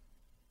way,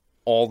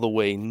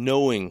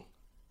 knowing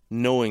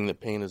that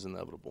pain is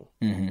inevitable,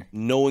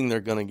 knowing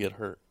they're going to get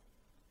hurt,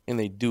 and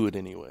they do it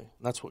anyway. And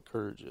that's what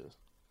courage is.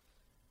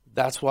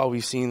 That's why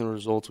we've seen the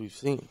results we've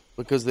seen,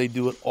 because they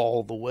do it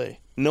all the way,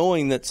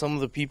 knowing that some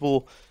of the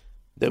people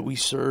that we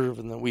serve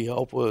and that we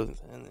help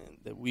with and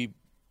that we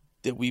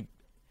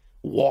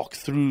walk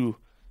through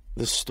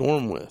the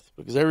storm with,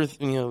 because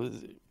everything,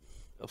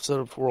 I've said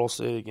it before, I'll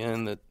say it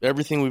again, that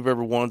everything we've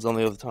ever wanted is on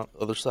the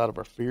other side of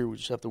our fear. We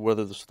just have to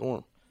weather the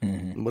storm.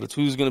 Mm-hmm. But it's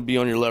who's going to be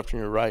on your left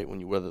and your right when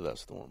you weather that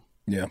storm.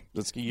 Yeah.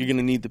 You're going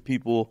to need the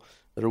people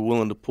that are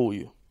willing to pull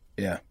you.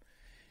 Yeah.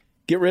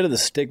 Get rid of the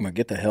stigma.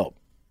 Get the help.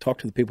 Talk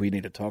to the people you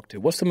need to talk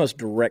to. What's the most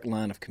direct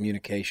line of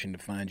communication to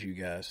find you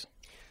guys?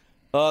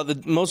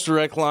 The most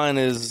direct line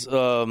is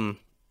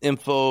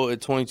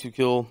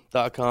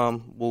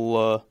info@22kill.com.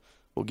 We'll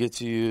get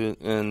to you,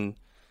 and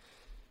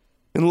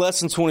in less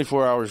than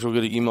 24 hours, you'll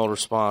get an email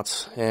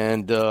response.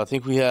 And I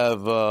think we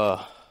have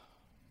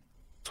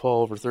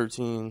 12 or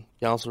 13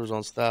 counselors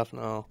on staff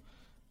now,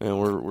 and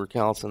we're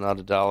counseling out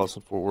of Dallas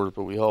and Fort Worth,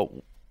 but we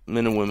help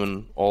men and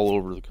women all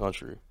over the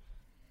country.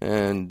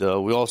 And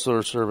we also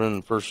are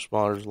serving first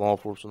responders, law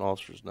enforcement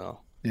officers now,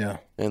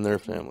 and their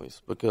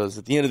families. Because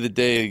at the end of the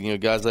day,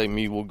 guys like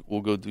me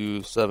will go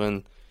do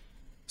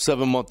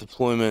 7-month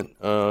deployment.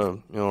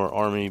 Our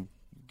Army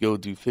go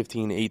do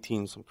 15,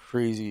 18, some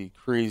crazy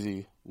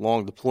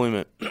long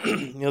deployment.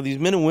 These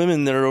men and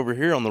women that are over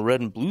here on the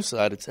red and blue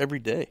side, it's every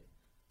day.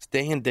 It's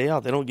day in, day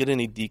out. They don't get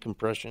any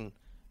decompression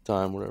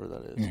time, whatever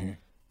that is. Mm-hmm.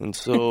 And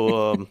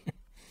so,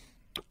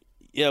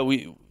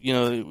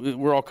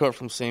 we're all cut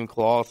from the same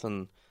cloth,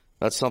 and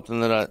that's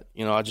something that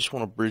I just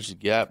want to bridge the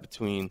gap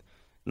between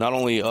not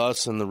only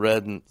us and the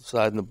red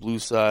side and the blue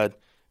side,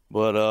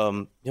 but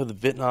the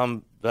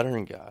Vietnam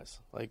veteran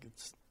guys. Like,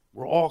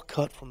 we're all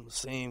cut from the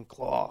same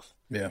cloth.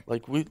 Yeah.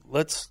 Like,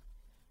 let's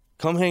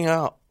come hang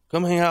out.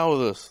 Come hang out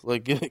with us.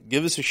 Like,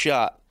 give us a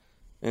shot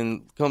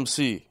and come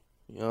see.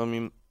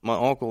 My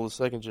uncle is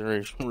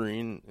second-generation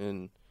Marine,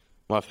 and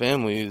my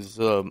family is,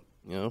 I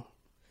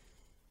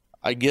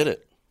get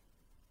it.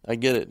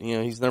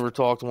 He's never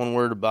talked one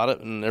word about it,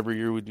 and every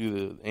year we do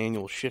the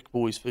annual Schick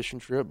Boys fishing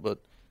trip, but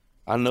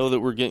I know that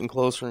we're getting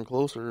closer and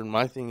closer, and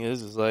my thing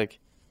is like,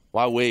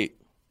 why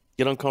wait?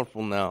 Get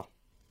uncomfortable now.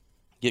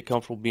 Get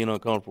comfortable being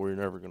uncomfortable, or you're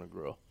never going to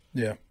grow.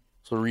 Yeah.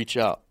 So reach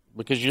out.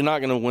 because you're not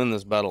going to win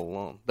this battle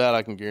alone. That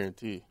I can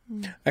guarantee.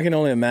 I can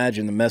only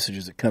imagine the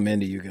messages that come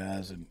into you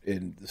guys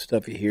and the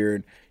stuff you hear.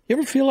 And you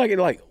ever feel like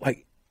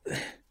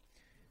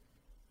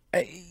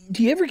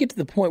do you ever get to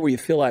the point where you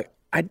feel like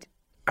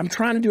I'm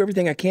trying to do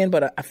everything I can,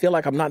 but I feel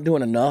like I'm not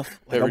doing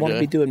enough? Like I want to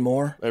be doing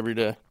more? Every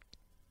day.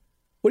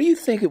 What do you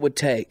think it would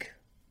take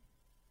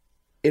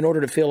in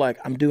order to feel like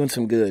I'm doing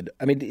some good?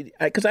 I mean,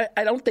 because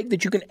I don't think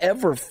that you can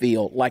ever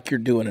feel like you're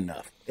doing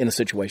enough in a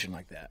situation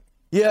like that.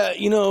 Yeah,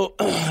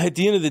 at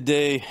the end of the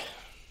day,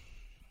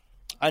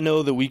 I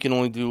know that we can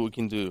only do what we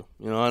can do.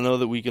 I know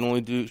that we can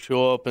only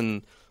show up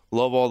and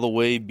love all the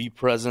way, be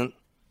present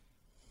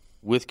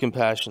with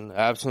compassion,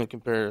 absent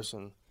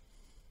comparison,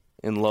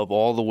 and love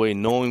all the way,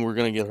 knowing we're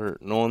going to get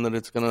hurt, knowing that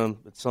it's going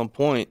to, at some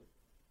point,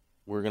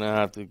 we're going to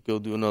have to go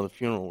do another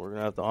funeral. We're going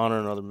to have to honor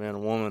another man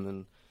and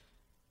woman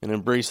and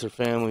embrace their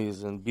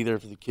families and be there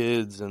for the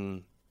kids.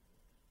 And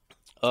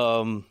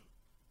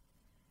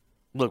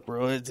look,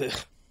 bro,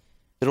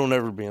 it'll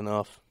never be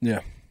enough. Yeah.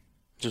 It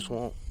just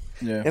won't.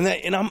 Yeah.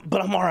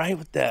 But I'm all right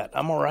with that.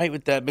 I'm all right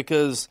with that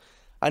because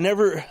I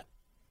never,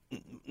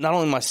 not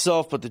only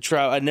myself, but the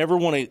tribe, I never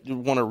want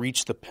to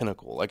reach the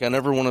pinnacle. Like I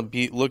never want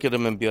to look at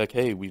them and be like,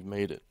 hey, we've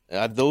made it.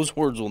 Those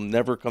words will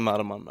never come out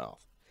of my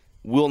mouth.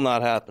 Will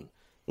not happen.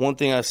 One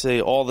thing I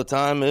say all the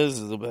time is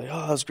they'll be like,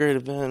 oh, that's a great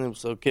event.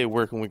 It's okay.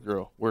 Where can we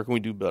grow? Where can we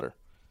do better?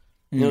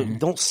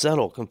 Don't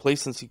settle.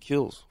 Complacency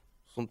kills.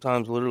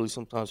 Sometimes literally,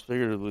 sometimes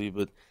figuratively,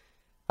 but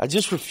I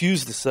just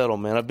refuse to settle,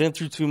 man. I've been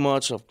through too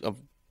much.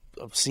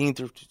 I've seen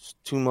through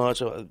too much.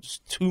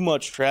 Just too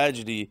much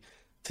tragedy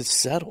to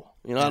settle.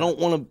 I don't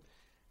want to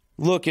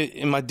look.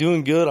 Am I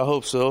doing good? I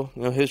hope so.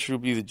 History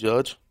will be the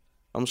judge.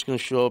 I'm just going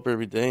to show up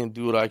every day and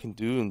do what I can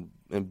do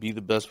and be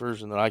the best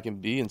version that I can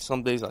be. And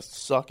some days I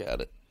suck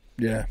at it.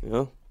 Yeah.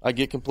 I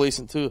get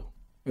complacent too.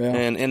 Yeah.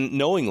 And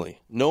knowing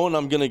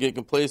I'm going to get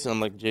complacent, I'm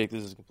like, Jake,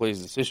 this is a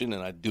complacent decision,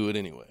 and I do it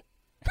anyway.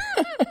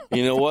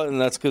 You know what? And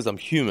that's because I'm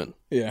human.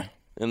 Yeah.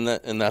 And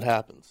that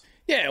happens.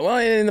 Yeah, well,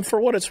 and for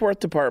what it's worth,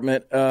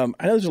 Department, I know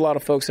there's a lot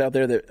of folks out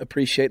there that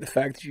appreciate the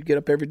fact that you get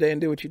up every day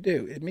and do what you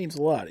do. It means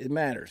a lot. It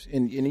matters.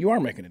 And you are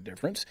making a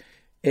difference.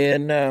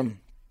 And,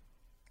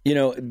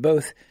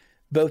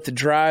 both the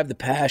drive, the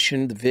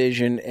passion, the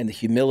vision, and the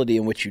humility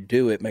in which you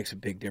do it makes a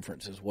big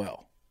difference as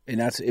well. And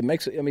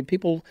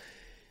people,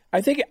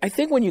 I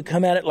think when you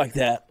come at it like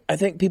that, I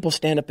think people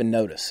stand up and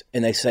notice.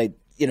 And they say,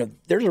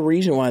 there's a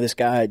reason why this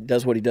guy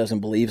does what he does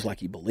and believes like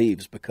he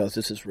believes, because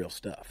this is real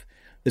stuff.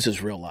 This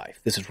is real life.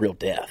 This is real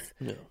death.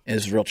 Yeah.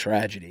 This is real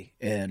tragedy.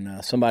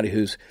 And somebody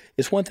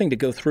it's one thing to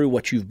go through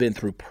what you've been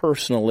through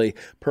personally,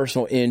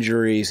 personal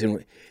injuries,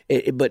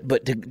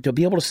 but to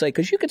be able to say,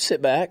 because you could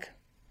sit back,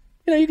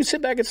 you could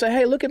sit back and say,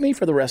 hey, look at me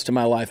for the rest of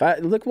my life.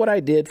 Look what I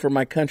did for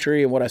my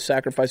country and what I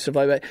sacrificed, stuff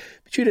like that.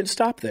 But you didn't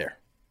stop there.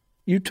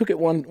 You took it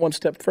one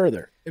step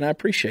further, and I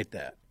appreciate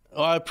that.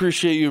 Oh, I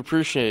appreciate you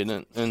appreciating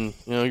it, and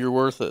you're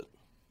worth it.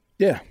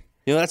 Yeah.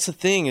 That's the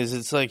thing is,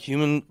 it's like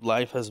human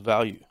life has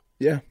value.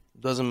 Yeah.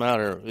 It doesn't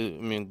matter.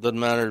 It doesn't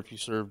matter if you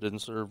served, didn't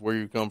serve, where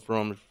you come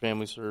from, if your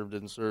family served,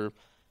 didn't serve.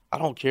 I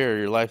don't care.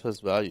 Your life has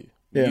value.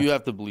 Yeah. You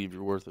have to believe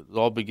you're worth it. It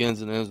all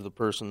begins and ends with the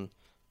person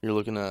you're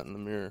looking at in the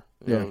mirror.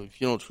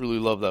 If you don't truly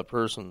love that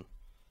person.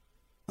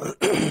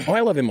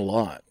 I love him a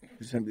lot.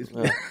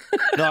 Yeah.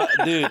 No,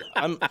 dude,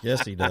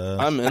 yes, he does.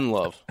 I'm in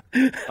love.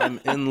 I'm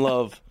in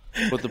love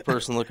with the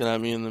person looking at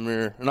me in the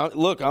mirror. And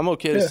I'm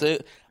okay to say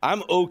it.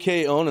 I'm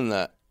okay owning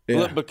that. Yeah.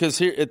 Look, because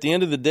here, at the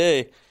end of the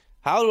day,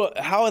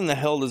 how in the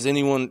hell does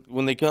anyone,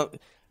 when they come,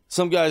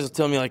 some guys will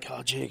tell me like,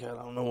 oh, Jake, I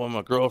don't know why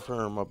my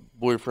girlfriend or my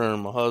boyfriend or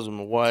my husband,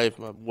 my wife,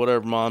 my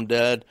whatever, mom,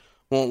 dad,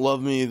 won't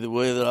love me the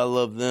way that I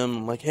love them.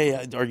 I'm like, hey,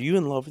 are you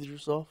in love with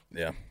yourself?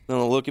 Yeah. And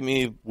they'll look at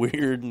me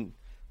weird and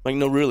like,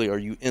 no, really, are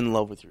you in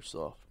love with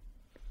yourself?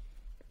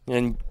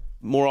 And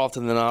more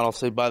often than not, I'll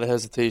say by the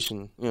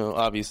hesitation,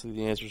 obviously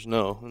the answer is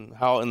no. And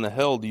how in the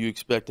hell do you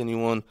expect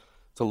anyone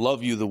to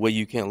love you the way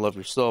you can't love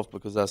yourself?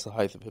 Because that's the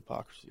height of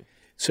hypocrisy.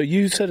 So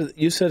you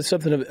said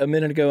something a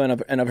minute ago,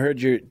 and I've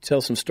heard you tell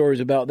some stories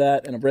about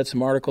that, and I've read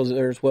some articles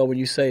there as well. When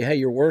you say, hey,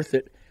 you're worth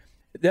it,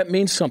 that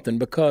means something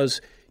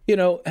because,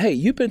 hey,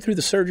 you've been through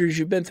the surgeries,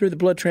 you've been through the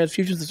blood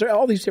transfusions,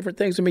 all these different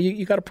things.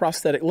 You got a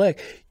prosthetic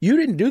leg. You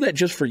didn't do that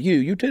just for you.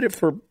 You did it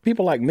for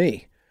people like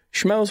me,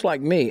 schmoes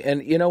like me.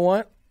 And you know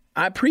what?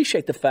 I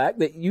appreciate the fact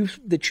that you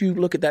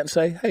look at that and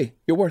say, hey,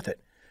 you're worth it.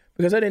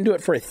 Because I didn't do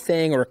it for a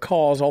thing or a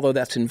cause, although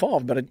that's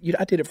involved, but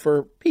I did it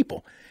for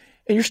people.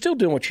 And you're still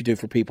doing what you do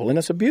for people, and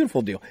that's a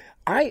beautiful deal.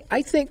 I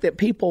think that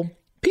people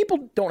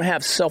don't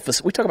have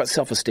we talk about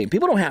self-esteem.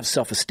 People don't have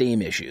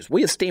self-esteem issues.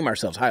 We esteem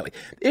ourselves highly.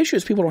 The issue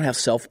is people don't have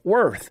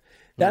self-worth.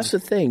 That's the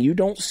thing. You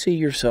don't see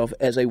yourself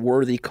as a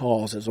worthy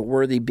cause, as a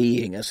worthy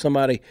being, as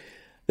somebody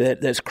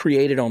that's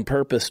created on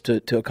purpose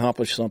to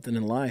accomplish something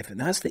in life.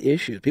 And that's the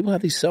issue. People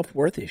have these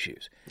self-worth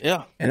issues.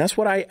 Yeah. And that's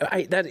what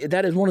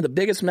that is one of the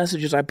biggest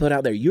messages I put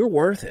out there. You're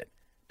worth it.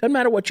 Doesn't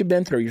matter what you've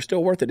been through. You're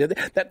still worth it.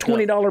 That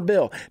 $20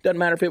 bill, doesn't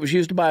matter if it was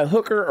used to buy a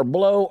hooker or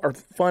blow or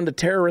fund a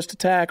terrorist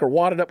attack or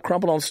wadded up,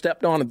 crumpled on,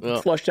 stepped on,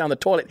 and flushed down the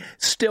toilet.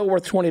 Still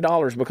worth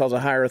 $20 because a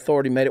higher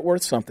authority made it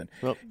worth something.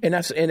 And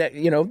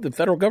the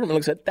federal government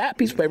looks at that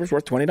piece of paper is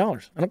worth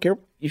 $20. I don't care.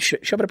 You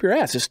shove it up your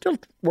ass. It's still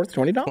worth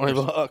 $20.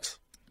 $20.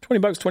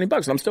 $20,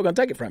 and I'm still going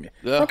to take it from you.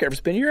 I don't care if it's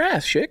spinning your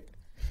ass, Schick.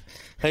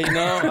 Hey,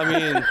 no, I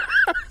mean,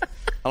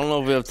 I don't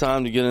know if we have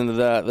time to get into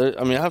that.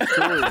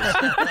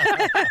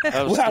 I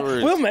have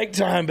stories. We'll make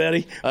time,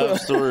 Betty. I have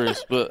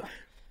stories, but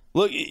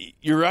look,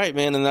 you're right,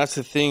 man, and that's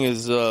the thing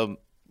is,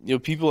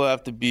 people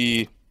have to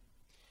be.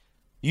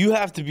 You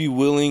have to be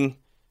willing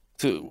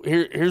to.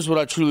 Here's what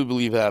I truly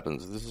believe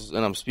happens.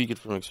 And I'm speaking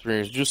from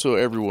experience, just so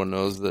everyone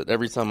knows that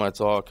every time I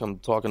talk, I'm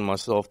talking to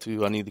myself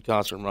too. I need the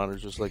constant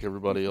reminders, just like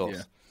everybody else.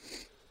 Yeah.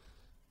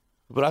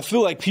 But I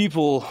feel like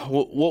people,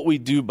 what we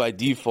do by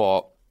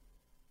default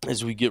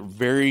is we get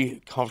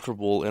very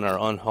comfortable in our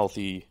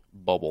unhealthy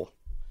bubble.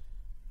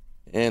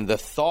 And the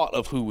thought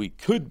of who we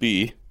could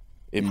be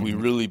if we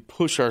really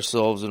push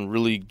ourselves and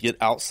really get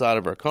outside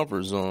of our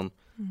comfort zone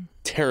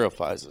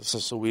terrifies us.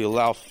 And so we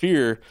allow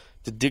fear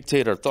to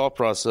dictate our thought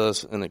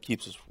process, and it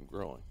keeps us from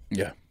growing.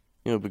 Yeah.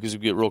 Because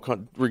we get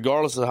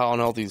regardless of how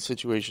unhealthy the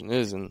situation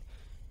is. And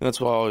that's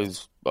why I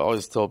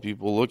always tell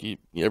people, look,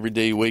 every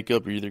day you wake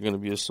up, you're either going to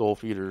be a soul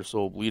feeder or a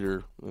soul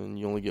bleeder, and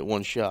you only get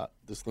one shot.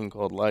 This thing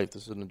called life,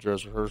 this isn't a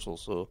dress rehearsal,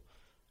 so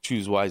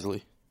choose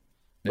wisely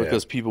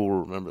because people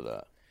will remember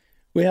that.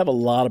 We have a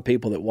lot of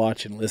people that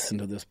watch and listen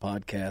to this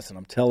podcast, and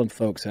I'm telling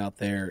folks out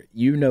there,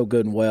 you know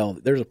good and well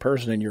that there's a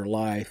person in your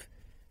life,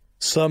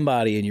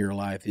 somebody in your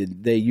life, you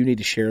need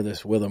to share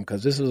this with them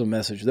because this is a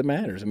message that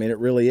matters. I mean, it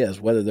really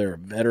is, whether they're a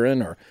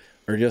veteran or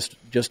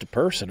just a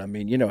person. I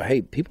mean,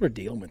 hey, people are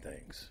dealing with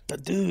things.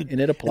 Dude.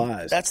 And it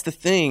applies. That's the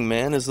thing,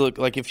 man, is look,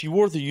 like if you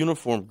wore the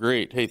uniform,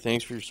 great. Hey,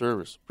 thanks for your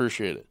service.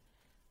 Appreciate it.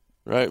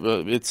 Right?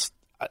 But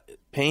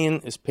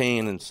pain is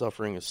pain and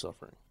suffering is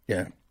suffering.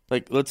 Yeah.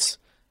 Like, let's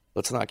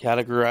not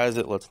categorize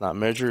it. Let's not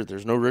measure it.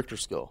 There's no Richter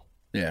scale.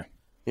 Yeah.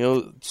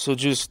 So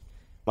just,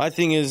 my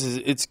thing is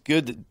it's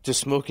good to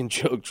smoke and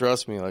joke.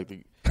 Trust me.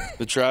 Like,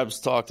 the tribes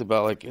talked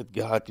about, like,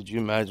 God, could you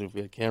imagine if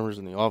we had cameras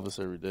in the office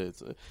every day?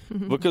 It's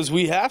because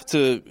we have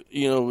to,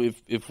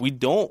 if we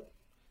don't,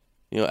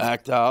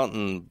 act out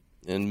and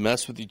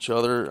mess with each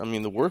other. I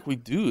mean, the work we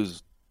do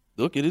is,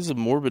 look, it is a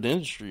morbid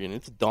industry and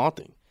it's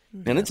daunting.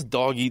 And it's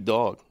dog eat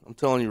dog. I'm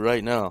telling you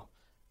right now.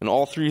 In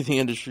all three of the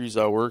industries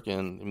I work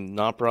in,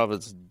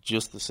 nonprofits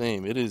just the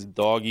same. It is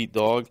dog eat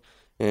dog,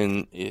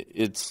 and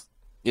it's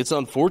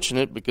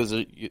unfortunate because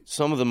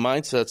some of the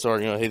mindsets are,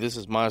 hey, this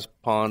is my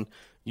pond.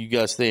 You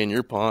guys stay in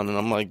your pond, and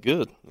I'm like,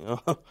 good.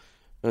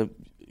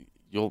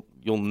 You'll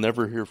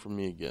never hear from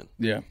me again.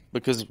 Yeah,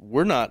 because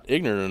we're not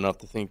ignorant enough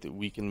to think that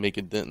we can make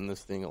a dent in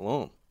this thing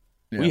alone.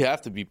 Yeah. We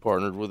have to be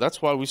partnered with.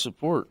 That's why we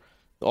support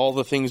all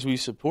the things we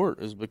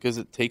support is because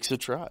it takes a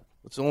tribe.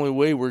 It's the only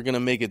way we're going to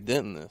make a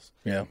dent in this.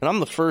 Yeah, and I'm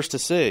the first to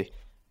say,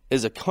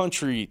 as a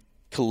country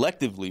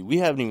collectively, we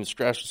haven't even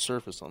scratched the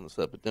surface on this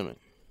epidemic.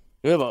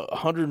 We have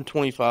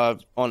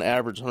 125 on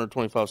average,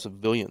 125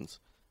 civilians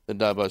that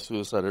die by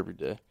suicide every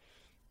day.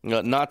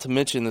 Not to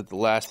mention that the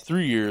last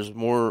 3 years,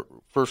 more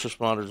first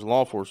responders and law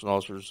enforcement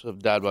officers have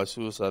died by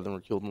suicide than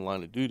were killed in the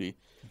line of duty.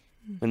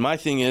 And my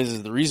thing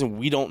is the reason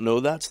we don't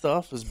know that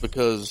stuff is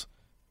because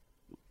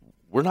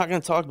we're not going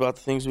to talk about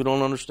the things we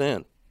don't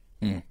understand.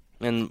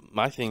 And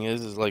my thing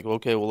is like,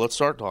 okay, well, let's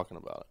start talking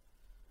about it.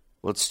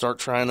 Let's start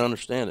trying to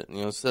understand it.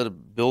 Instead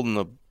of building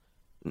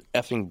an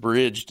effing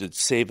bridge to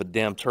save a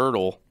damn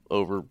turtle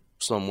over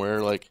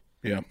somewhere, like,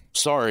 yeah,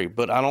 sorry,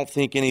 but I don't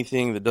think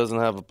anything that doesn't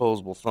have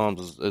opposable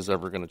thumbs is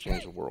ever going to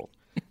change the world.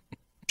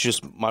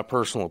 Just my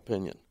personal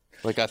opinion.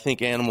 Like, I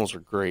think animals are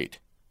great.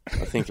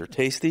 I think they're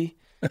tasty.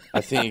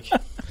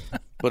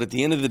 But at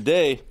the end of the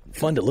day,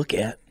 fun to look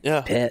at.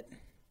 Yeah, pet.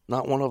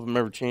 Not one of them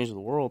ever changed the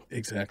world.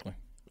 Exactly.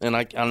 And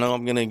I know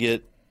I'm going to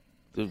get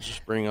to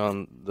just bring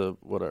on the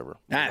whatever.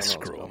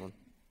 Screw them.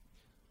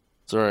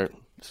 It's all right.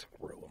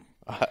 Screw them.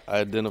 I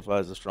identify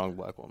as a strong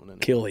black woman. Anyway,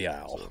 kill the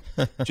owl.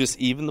 So, just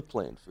even the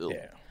playing field.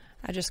 Yeah.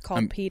 I just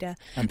called PETA.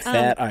 I'm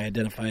fat. I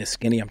identify as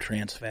skinny. I'm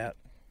trans fat.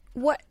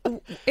 What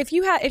if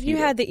you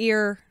had the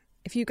ear?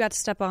 If you got to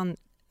step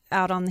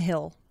out on the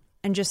hill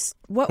and just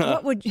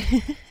what would you?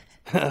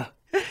 I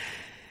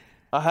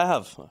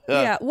have.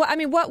 Yeah. Well, I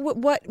mean, what?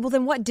 Well,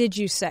 then what did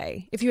you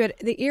say? If you had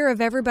the ear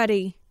of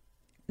everybody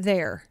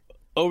there.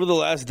 Over the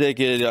last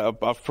decade, I've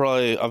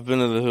been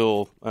to the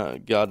hill.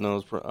 God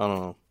knows, I don't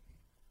know,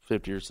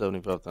 50 or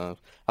 75 times.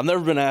 I've never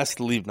been asked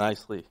to leave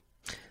nicely.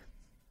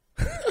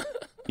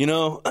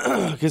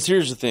 Because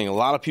here's the thing: a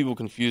lot of people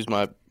confuse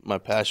my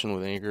passion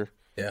with anger.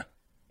 Yeah.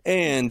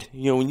 And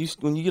when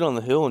you get on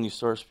the hill and you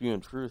start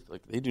spewing truth,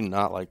 like, they do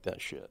not like that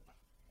shit.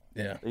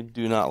 Yeah. They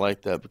do not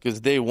like that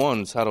because day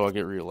one is how do I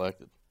get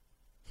reelected?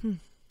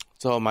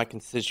 So my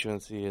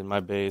constituency and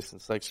my base,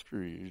 it's like,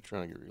 screw you, you're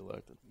trying to get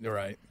reelected. You're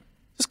right.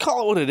 Just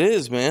call it what it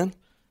is, man.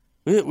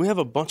 We have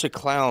a bunch of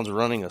clowns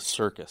running a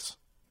circus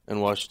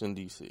in Washington,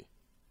 D.C.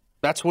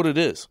 That's what it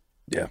is.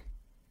 Yeah.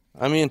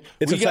 I mean,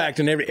 it's a fact,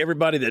 and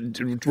everybody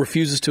that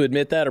refuses to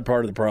admit that are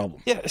part of the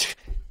problem. Yeah.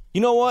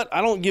 You know what?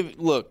 I don't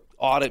look,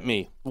 audit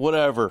me,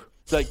 whatever.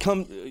 Like,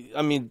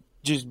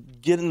 just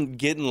get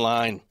in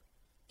line.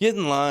 Get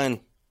in line.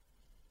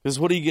 Because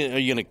what are you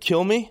going to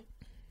kill me?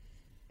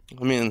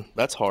 I mean,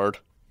 that's hard.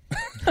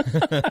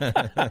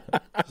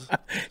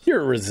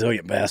 You're a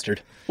resilient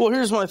bastard. Well,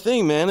 here's my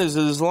thing, man, is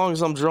that as long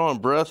as I'm drawing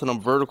breath and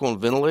I'm vertical and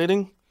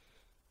ventilating,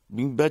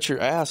 you can bet your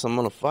ass I'm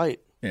going to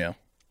fight. Yeah.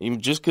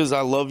 Even just because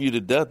I love you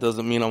to death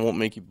doesn't mean I won't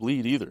make you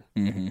bleed either.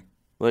 Mm-hmm.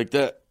 Like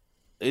that.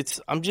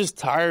 I'm just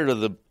tired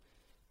of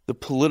the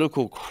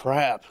political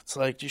crap. It's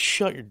like, just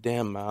shut your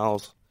damn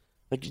mouths.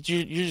 Like,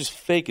 you're just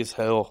fake as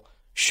hell.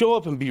 Show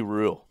up and be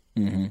real.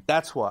 Mm-hmm.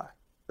 That's why.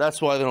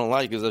 That's why they don't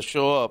like it, is I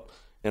show up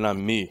and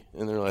I'm me.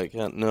 And they're like,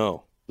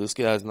 no, this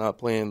guy's not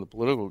playing the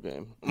political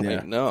game. I'm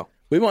like, no.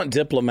 We want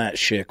diplomat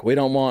Schick. We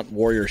don't want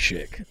warrior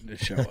Schick to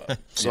show up.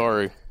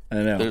 Sorry. I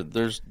know.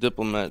 There's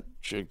diplomat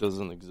Schick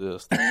doesn't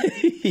exist.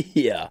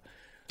 Yeah.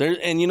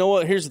 And you know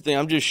what? Here's the thing.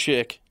 I'm just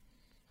Schick.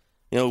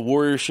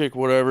 Warrior Schick,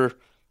 whatever.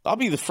 I'll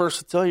be the first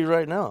to tell you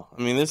right now.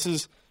 I mean, this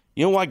is,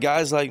 you know why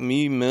guys like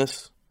me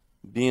miss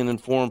being in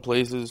foreign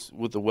places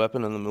with a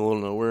weapon in the middle of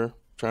nowhere,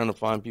 trying to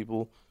find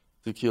people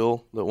to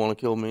kill that want to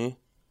kill me?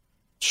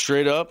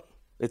 Straight up,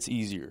 it's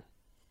easier.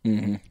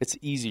 Mm-hmm. It's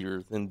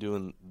easier than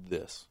doing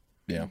this.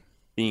 Yeah.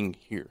 Being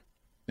here.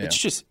 Yeah. It's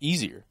just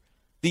easier.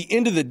 The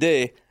end of the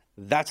day,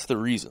 that's the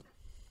reason.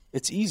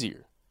 It's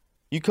easier.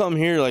 You come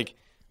here, like,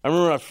 I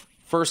remember when I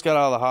first got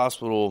out of the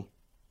hospital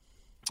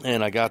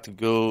and I got to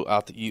go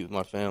out to eat with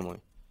my family.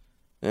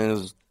 And it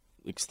was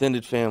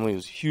extended family. It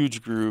was a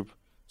huge group.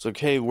 It's like,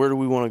 hey, where do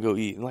we want to go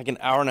eat? And like an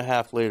hour and a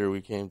half later,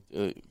 we came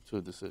to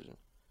a decision.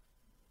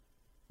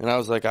 And I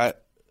was like,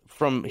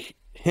 from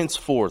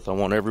henceforth, I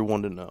want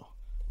everyone to know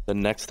the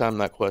next time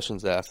that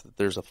question's asked that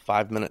there's a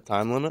 5-minute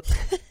time limit,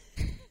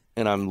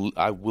 and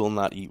I will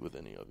not eat with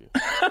any of you.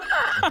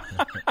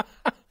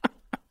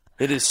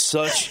 It is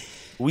such,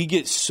 we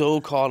get so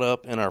caught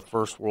up in our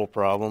first world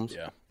problems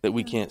that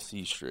we can't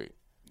see straight.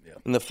 Yeah.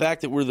 And the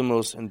fact that we're the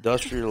most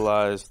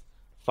industrialized,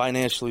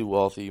 financially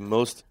wealthy,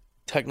 most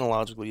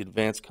technologically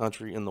advanced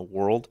country in the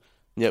world,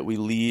 yet we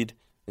lead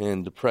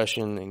in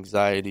depression,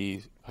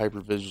 anxiety,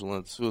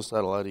 hypervigilance,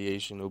 suicidal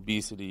ideation,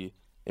 obesity,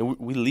 and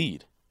we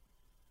lead.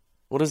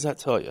 What does that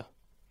tell you?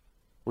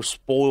 We're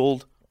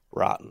spoiled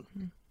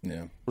rotten.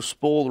 Yeah. We're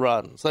spoiled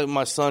rotten. It's like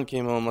my son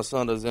came home. My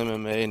son does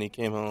MMA, and he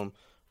came home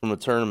from a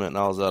tournament, and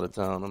I was out of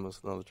town. I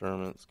missed another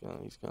tournament.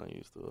 He's kind of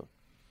used to it.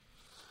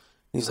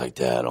 He's like,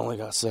 Dad, I only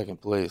got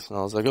second place. And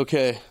I was like,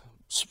 okay,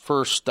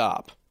 first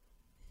stop.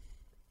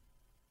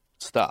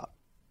 Stop.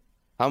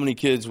 How many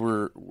kids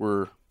were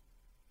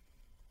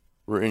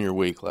in your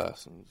weight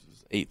class? And he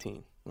was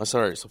 18. I'm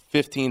sorry, so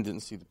 15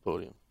 didn't see the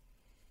podium.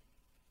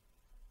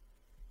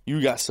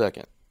 You got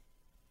second.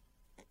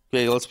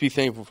 Okay, let's be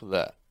thankful for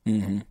that.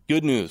 Mm-hmm.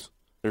 Good news.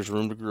 There's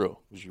room to grow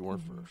because you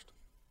weren't first.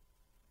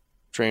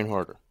 Train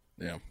harder.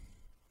 Yeah.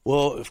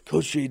 Well, if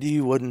Coach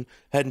JD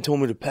hadn't told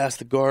me to pass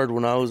the guard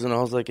when I was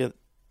like,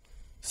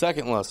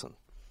 second lesson.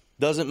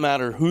 Doesn't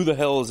matter who the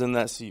hell is in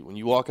that seat. When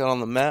you walk out on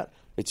the mat,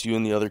 it's you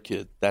and the other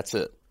kid. That's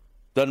it.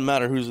 Doesn't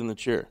matter who's in the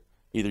chair.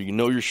 Either you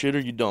know your shit or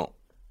you don't.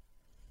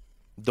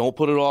 Don't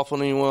put it off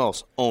on anyone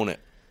else. Own it.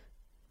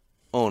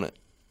 Own it.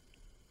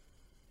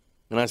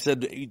 And I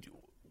said,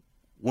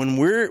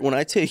 when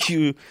I take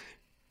you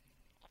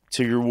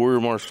to your warrior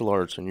martial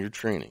arts and your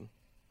training,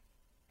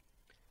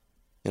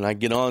 and I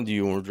get on to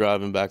you when we're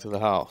driving back to the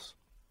house,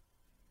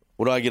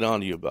 what do I get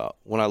on to you about?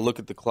 When I look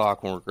at the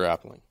clock when we're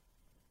grappling.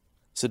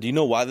 So do you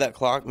know why that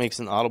clock makes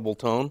an audible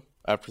tone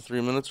after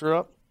 3 minutes are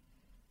up?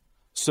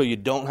 So you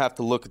don't have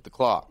to look at the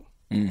clock.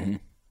 Mm-hmm.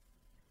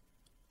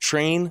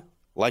 Train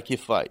like you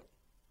fight.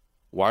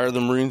 Why are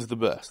the Marines the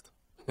best?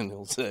 And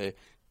they'll say,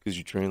 because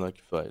you train like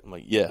you fight. I'm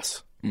like,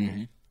 yes.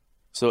 Mm-hmm.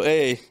 So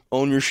A,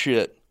 own your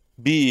shit.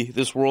 B,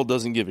 this world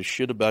doesn't give a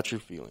shit about your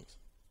feelings.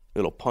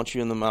 It'll punch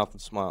you in the mouth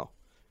and smile.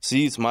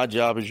 C, it's my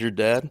job as your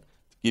dad to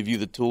give you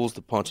the tools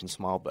to punch and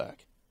smile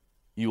back.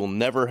 You will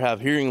never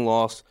have hearing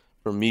loss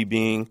from me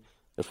being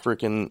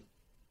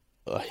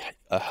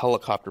a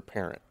helicopter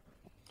parent.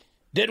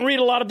 Didn't read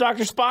a lot of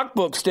Dr. Spock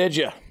books, did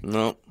you?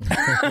 No.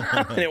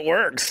 It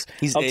works.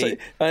 He's 8.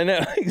 I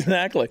know,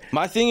 exactly.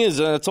 My thing is,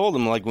 I told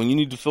him, like, when you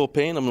need to feel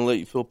pain, I'm going to let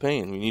you feel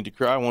pain. When you need to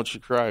cry, I want you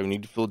to cry. When you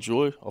need to feel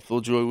joy, I'll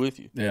feel joy with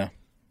you. Yeah.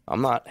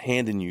 I'm not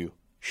handing you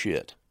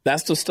shit.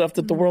 That's the stuff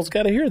that the world's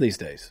got to hear these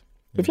days.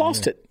 We've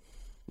lost it.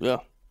 Yeah.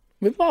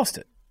 We've lost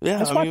it. Yeah.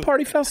 That's why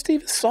Party Foul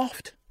Steve is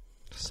soft.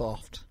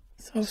 Soft.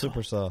 So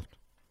Super soft.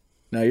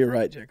 No, you're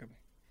right, Jacob.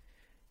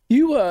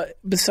 You,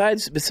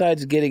 besides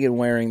getting and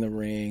wearing the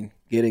ring,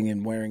 getting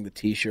and wearing the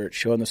T-shirt,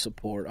 showing the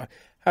support,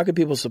 how can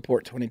people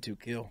support 22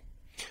 Kill?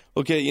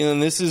 Okay,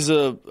 and this is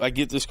I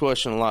get this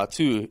question a lot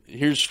too.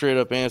 Here's a straight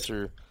up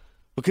answer,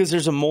 because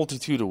there's a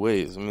multitude of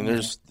ways. I mean,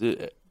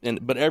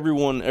 but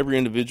every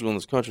individual in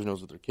this country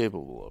knows what they're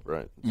capable of,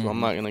 right? So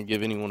I'm not going to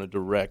give anyone a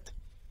direct,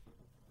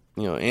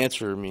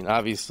 answer. I mean,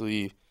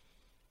 obviously,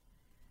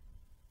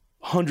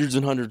 hundreds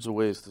and hundreds of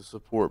ways to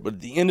support. But at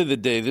the end of the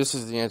day, this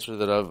is the answer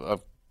that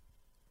I've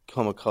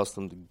come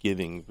accustomed to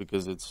giving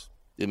because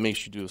it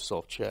makes you do a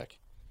self-check.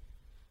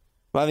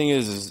 My thing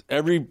is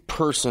every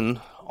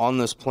person on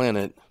this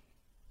planet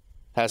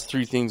has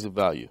three things of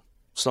value.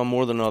 Some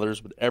more than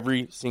others, but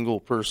every single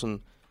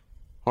person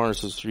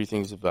harnesses three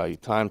things of value: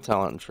 time,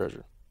 talent, and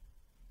treasure.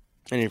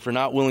 And if you're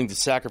not willing to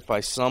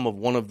sacrifice some of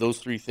one of those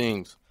three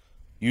things,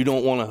 you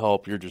don't want to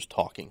help, you're just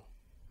talking.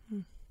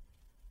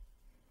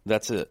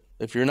 That's it.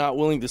 If you're not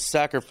willing to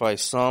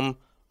sacrifice some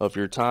of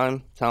your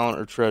time, talent,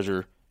 or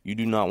treasure, you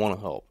do not want to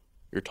help.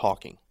 You're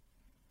talking.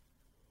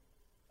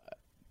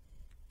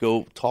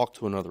 Go talk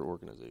to another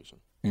organization.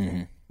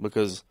 Mm-hmm.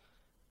 Because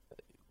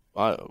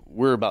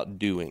we're about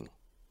doing.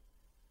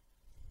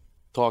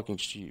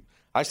 Talking's cheap.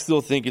 I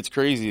still think it's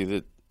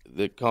crazy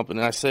that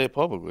company, I say it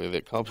publicly,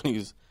 that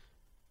companies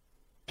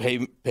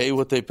pay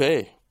what they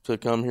pay to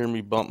come hear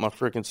me bump my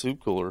freaking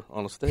soup cooler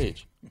on a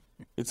stage.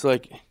 It's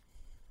like,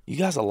 you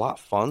guys allot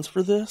funds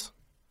for this?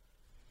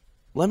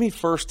 Let me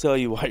first tell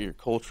you why your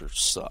culture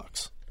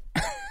sucks.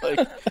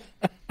 Like,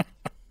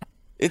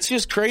 it's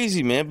just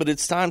crazy, man, but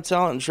it's time,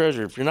 talent, and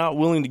treasure. If you're not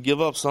willing to give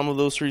up some of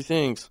those three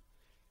things,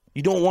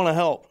 you don't want to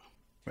help.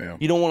 Yeah.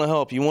 You don't want to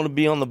help. You want to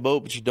be on the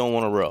boat, but you don't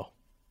want to row.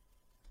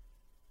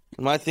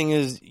 And my thing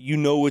is, you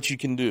know what you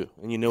can do,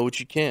 and you know what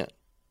you can't.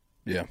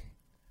 Yeah.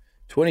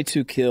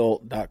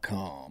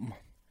 22kill.com.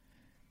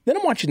 Then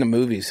I'm watching the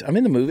movies. I'm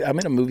in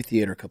a movie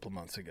theater a couple of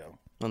months ago.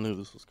 I knew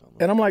this was coming.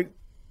 And I'm like,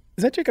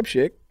 is that Jacob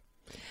Schick?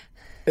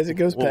 As it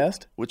goes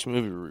past. Which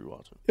movie were you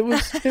watching? It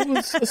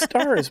was A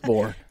Star Is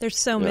Born. There's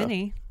so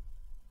many.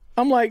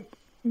 I'm like,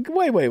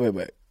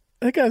 wait.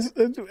 That guy's,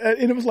 and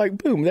it was like,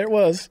 boom, there it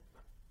was.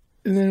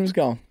 And then it was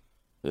gone.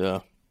 Yeah.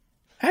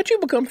 How'd you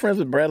become friends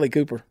with Bradley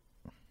Cooper?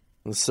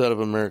 The set of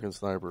American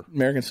Sniper.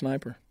 American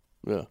Sniper.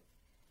 Yeah.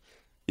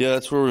 Yeah,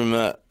 that's where we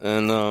met.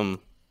 And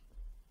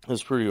it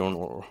was pretty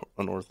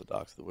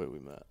unorthodox the way we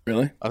met.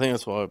 Really? I think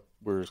that's why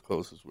we're as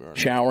close as we are now.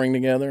 Showering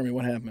together? I mean,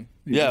 what happened?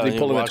 Yeah. They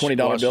pulled a $20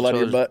 bill out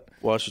of your butt?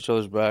 Watch each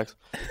other's backs.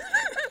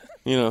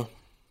 You know.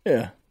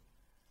 Yeah.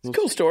 It's a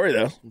cool story,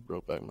 though.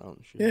 Brokeback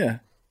Mountain shit. Yeah.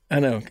 I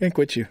know. Can't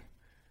quit you.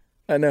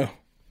 I know.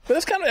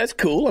 But that's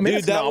cool. I mean,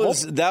 dude,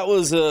 that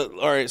was all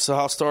right. So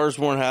how Stars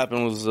Born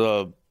happened was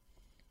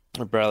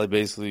Bradley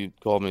basically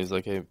called me. He's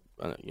like, "Hey,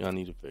 I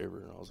need a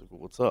favor," and I was like,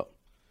 "Well, what's up?"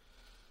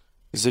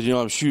 He said,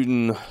 "I'm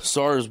shooting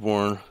Stars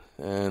Born,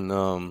 and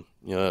I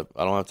don't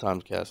have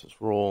time to cast this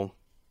role,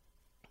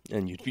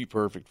 and you'd be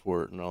perfect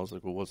for it." And I was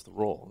like, "Well, what's the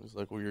role?" And he's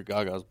like, "Well, you're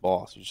Gaga's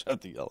boss. You just have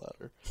to yell at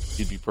her.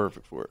 You'd be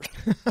perfect for it."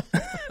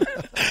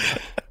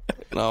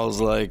 And I was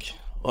like,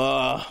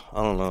 I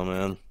don't know,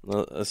 man.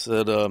 I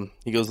said,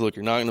 he goes, "Look,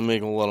 you're not going to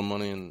make a lot of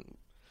money, and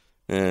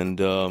it's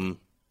going to,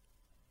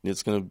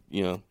 it's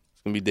going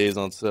to be days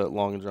on set,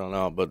 long and drawn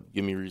out, but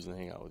give me a reason to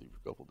hang out with you for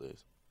a couple of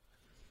days."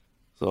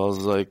 So I was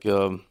like,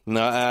 and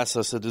I asked,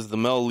 I said, "Does the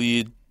male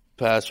lead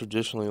pass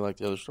traditionally like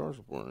the other Stars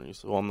Were Born?" And he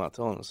said, "Well, I'm not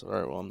telling." I said, "All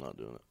right, well, I'm not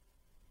doing it."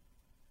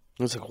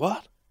 He was like,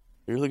 "What?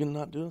 You're really going to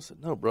not do it?" I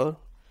said, "No, brother.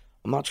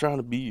 I'm not trying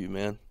to be you,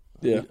 man.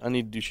 I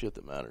need to do shit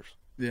that matters."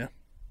 Yeah.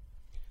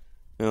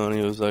 And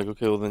he was like,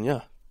 "Okay, well then,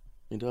 yeah."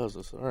 He does.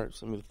 I said, "All right,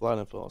 send me the flight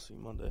info. I'll see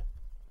you Monday."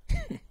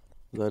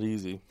 That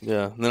easy.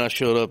 Yeah. And then I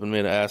showed up and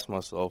made an ass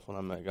myself when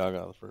I met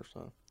Gaga the first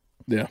time.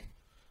 Yeah.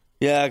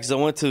 Yeah, because I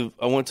went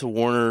to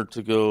Warner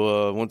to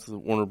go. Went to the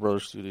Warner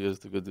Brothers Studios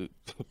to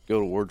go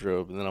to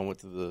wardrobe, and then I went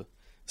to the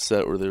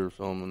set where they were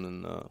filming,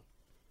 and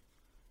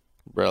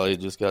Bradley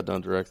just got done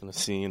directing a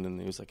scene, and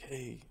he was like,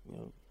 "Hey,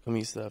 come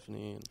meet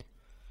Stephanie."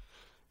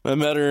 And I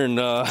met her, and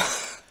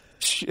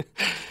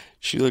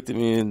she looked at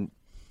me, and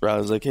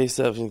Bradley was like, "Hey,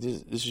 Stephanie,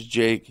 this is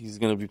Jake. He's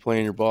going to be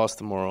playing your boss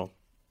tomorrow."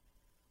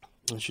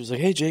 And she was like,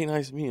 "Hey, Jake,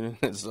 nice to meet you."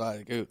 And so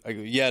I go,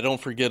 "Yeah, don't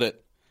forget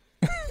it."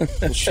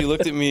 And she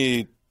looked at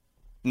me,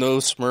 no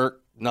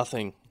smirk,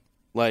 nothing.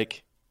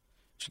 Like,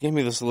 she gave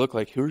me this look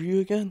like, "Who are you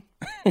again?"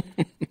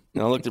 And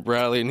I looked at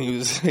Bradley, and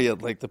he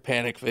had like the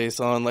panic face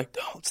on, like,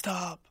 "Don't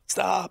stop."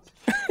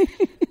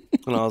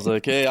 And I was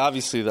like, "Hey,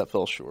 obviously that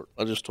fell short."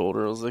 I just told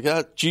her, I was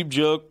like, cheap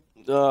joke,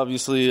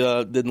 obviously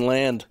didn't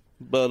land.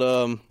 But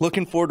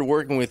looking forward to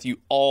working with you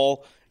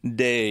all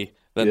day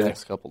the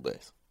next couple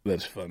days.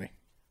 That's funny.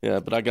 Yeah,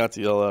 but I got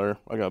to yell at her.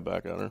 I got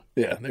back at her.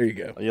 Yeah, there you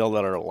go. I yelled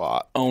at her a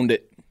lot. Owned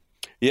it.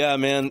 Yeah,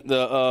 man.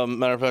 The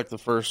matter of fact, the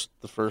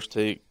first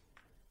take,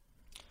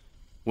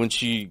 when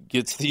she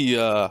gets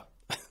the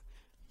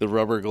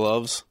rubber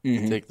gloves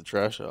to take the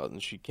trash out,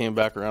 and she came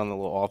back around the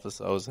little office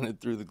I was in and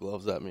threw the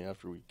gloves at me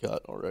after we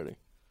cut already.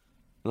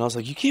 And I was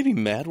like, "You can't be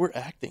mad. We're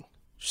acting."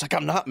 She's like,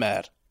 "I'm not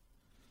mad."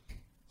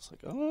 It's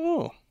like,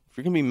 "Oh, if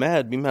you're gonna be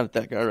mad at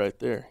that guy right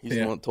there. He's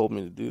the one that told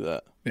me to do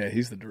that." Yeah,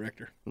 he's the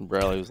director. And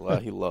Bradley was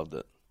like, he loved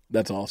it.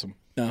 That's awesome.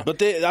 No.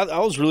 But I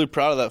was really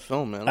proud of that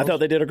film, man. I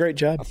thought they did a great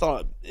job. I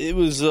thought it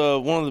was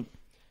one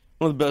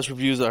of the best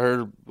reviews I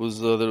heard was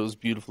that it was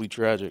beautifully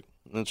tragic.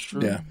 That's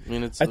true. Yeah. I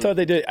mean, I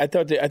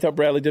thought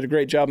Bradley did a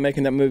great job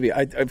making that movie.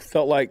 I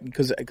felt like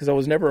because I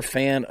was never a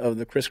fan of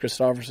the Chris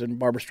Christopherson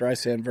Barbra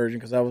Streisand version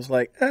because I was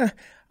like,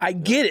 I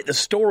get it, the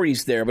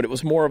story's there, but it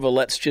was more of a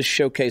let's just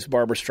showcase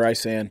Barbra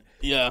Streisand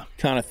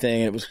kind of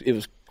thing. It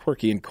was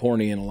quirky and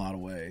corny in a lot of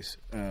ways.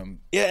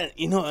 Yeah,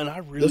 and I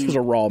really this was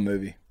a raw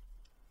movie,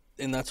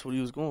 and that's what he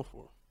was going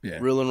for. Yeah,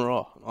 real and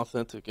raw, and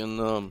authentic, and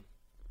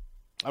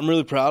I'm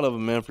really proud of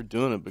him, man, for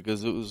doing it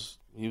because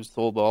he was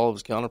told by all of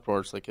his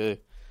counterparts like, hey,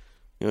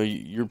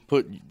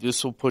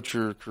 this will put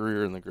your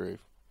career in the grave.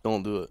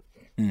 Don't do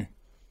it.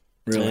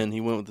 Really? And he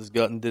went with his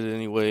gut and did it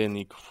anyway, and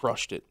he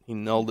crushed it. He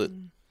nailed it.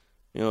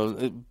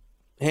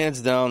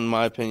 Hands down, in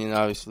my opinion,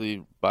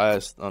 obviously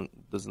biased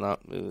is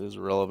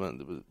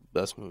irrelevant. The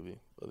best movie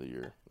of the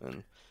year,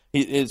 and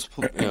it's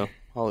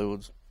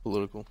Hollywood's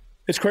political.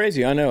 It's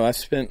crazy. I know. I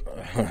spent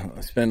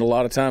a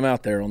lot of time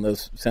out there on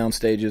those sound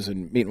stages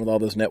and meeting with all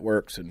those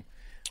networks, and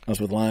I was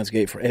with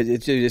Lionsgate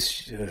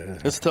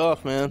it's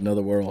tough, man.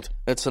 Another world.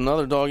 It's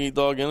another dog eat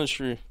dog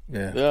industry.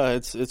 Yeah.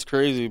 It's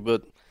crazy,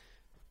 but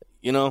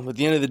at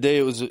the end of the day,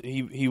 it was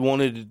he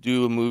wanted to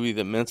do a movie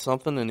that meant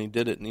something, and he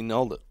did it, and he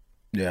nailed it.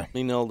 Yeah,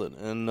 he nailed it,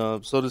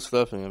 and so did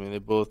Stephanie. I mean,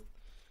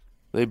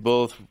 they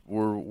both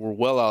were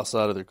well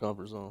outside of their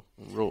comfort zone.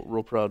 I'm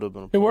real proud to have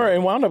been a part. They were,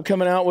 and wound up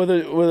coming out with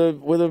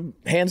a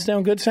hands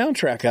down good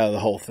soundtrack out of the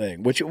whole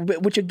thing. Which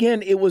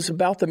again, it was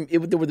about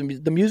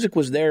the music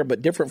was there,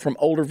 but different from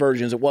older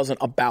versions. It wasn't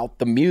about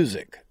the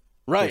music,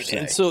 right?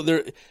 And so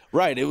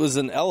it was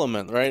an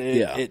element, right?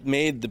 It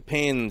made the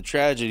pain and the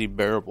tragedy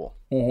bearable.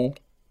 Mm-hmm.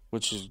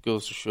 Which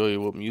goes to show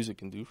you what music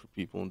can do for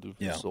people and do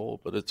for the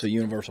soul. But it's a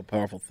universal,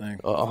 powerful thing.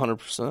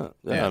 100%.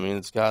 Yeah, I mean,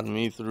 it's gotten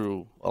me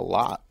through a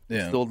lot.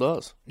 Yeah. It still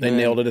does. They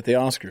nailed it at the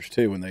Oscars,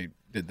 too, when they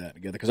did that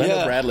together. Because I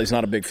know Bradley's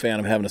not a big fan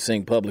of having to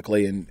sing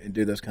publicly and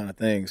do those kind of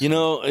things.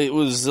 It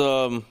was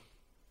I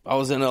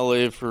was in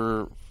L.A.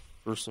 for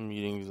some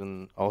meetings,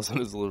 and I was in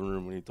his living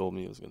room when he told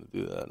me he was going to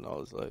do that. And I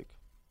was like,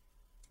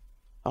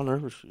 how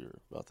nervous are you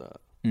about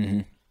that? Mm-hmm.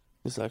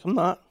 He's like, I'm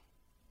not.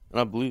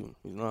 And I believe him.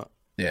 He's not.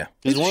 Yeah,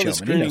 he's one of the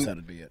screenings. He knows how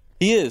to be it.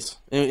 He is.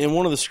 In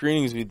one of the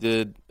screenings we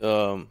did,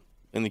 in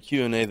the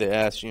Q&A, they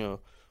asked,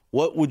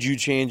 what would you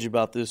change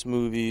about this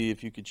movie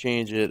if you could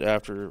change it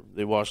after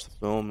they watched the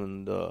film?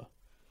 And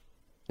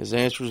his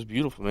answer was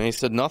beautiful, man. He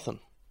said, nothing.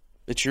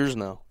 It's yours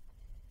now.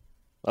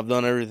 I've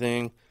done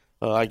everything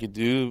I could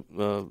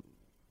do.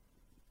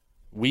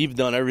 We've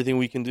done everything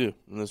we can do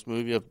in this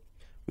movie.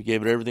 We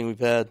gave it everything we've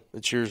had.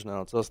 It's yours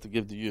now. It's us to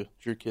give to you.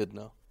 It's your kid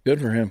now.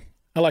 Good for him.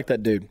 I like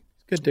that dude.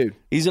 Good dude.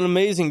 He's an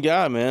amazing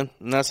guy, man.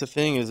 And that's the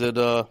thing is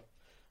that,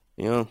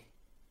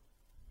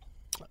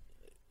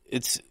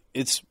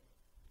 it's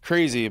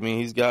crazy. I mean,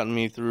 he's gotten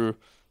me through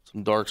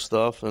some dark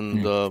stuff,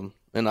 and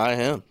I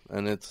him.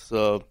 And it's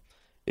a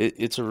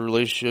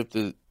relationship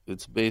that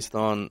it's based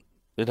on.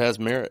 It has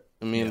merit.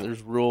 I mean,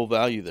 there's real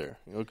value there,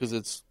 because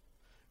it's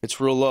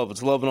real love.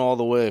 It's loving all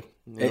the way.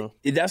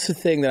 That's the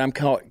thing that I'm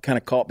kind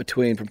of caught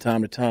between from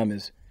time to time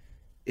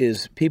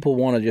is people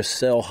want to just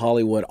sell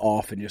Hollywood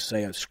off and just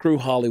say, screw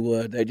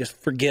Hollywood. They just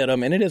forget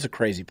them. And it is a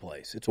crazy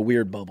place. It's a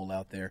weird bubble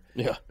out there.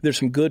 Yeah. There's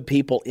some good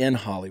people in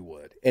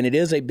Hollywood. And it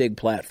is a big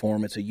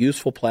platform. It's a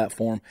useful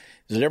platform.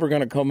 Is it ever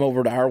going to come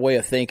over to our way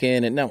of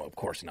thinking? And no, of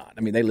course not.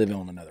 I mean, they live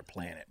on another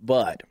planet.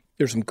 But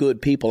there's some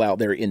good people out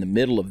there in the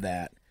middle of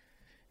that.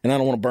 And I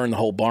don't want to burn the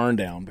whole barn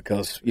down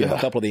because a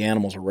couple of the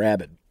animals are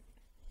rabid.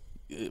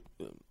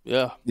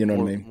 Yeah. You know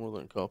what I mean? More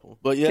than a couple.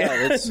 But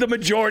it's the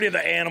majority of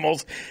the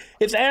animals.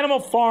 It's Animal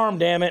Farm,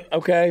 damn it.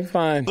 Okay,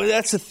 fine. But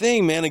that's the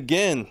thing, man.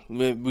 Again,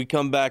 we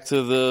come back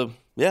to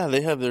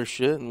they have their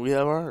shit and we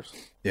have ours.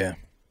 Yeah.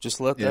 Just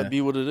let that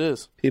be what it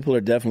is. People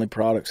are definitely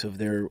products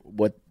of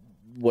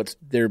what's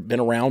been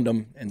around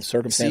them and the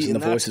circumstances and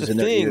the voices in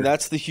their ear.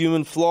 That's the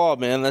human flaw,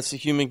 man. That's the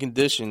human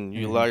condition.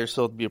 You allow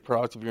yourself to be a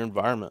product of your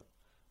environment.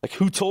 Like,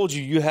 who told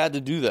you had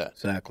to do that?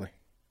 Exactly.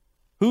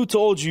 Who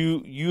told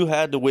you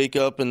had to wake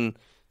up and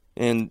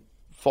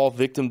fall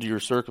victim to your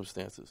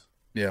circumstances?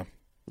 Yeah.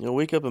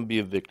 Wake up and be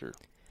a victor.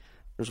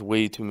 There's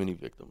way too many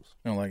victims.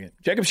 I don't like it.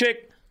 Jacob Schick,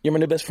 you're my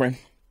new best friend.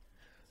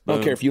 I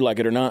don't care if you like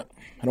it or not.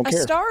 I don't care.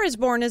 A Star is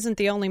Born isn't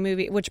the only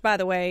movie, which, by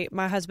the way,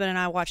 my husband and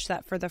I watched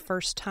that for the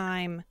first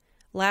time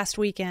last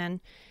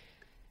weekend.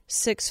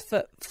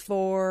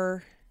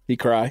 6'4". He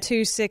cried.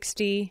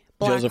 260.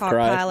 Black Joseph Hawk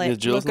cried. pilot. Yeah,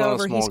 Joe's Look not a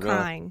over, small he's guy.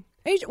 crying.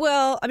 He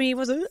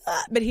wasn't,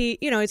 but he,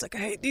 he's like, I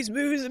hate these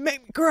movies that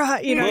make me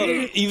cry.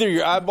 Well, either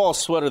your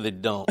eyeballs sweat or they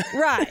don't.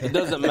 Right. It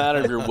doesn't matter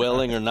if you're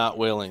wailing or not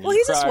wailing. Well, you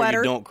he's a cry sweater.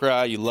 Or you don't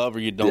cry. You love or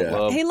you don't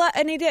love.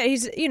 He did.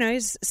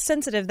 He's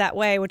sensitive that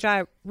way, which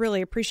I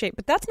really appreciate.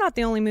 But that's not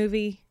the only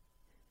movie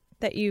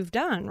that you've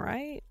done,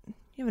 right?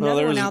 You have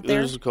another one out there.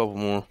 There's a couple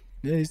more.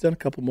 Yeah, he's done a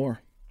couple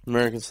more.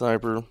 American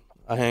Sniper.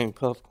 I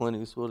handcuffed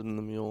Clint Eastwood in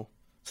the mule.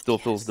 Still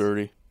feels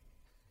dirty.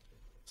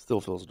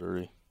 Still feels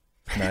dirty.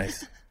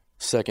 Nice.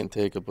 Second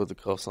take, I put the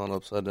cuffs on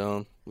upside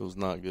down. It was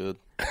not good.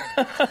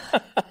 I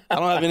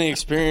don't have any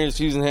experience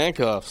using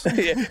handcuffs.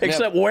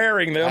 Except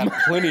wearing them. I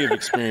have plenty of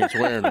experience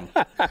wearing them.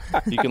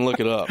 You can look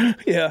it up.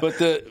 Yeah.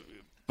 But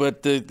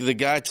But the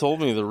guy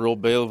told me, the real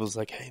bailiff was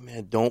like, hey,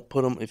 man, don't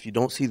put them, if you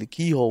don't see the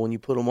keyhole when you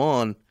put them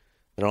on,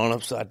 they're on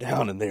upside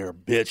down and they're a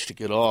bitch to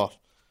get off.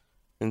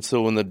 And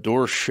so when the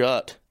door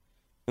shut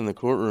in the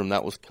courtroom,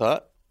 that was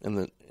cut.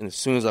 And as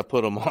soon as I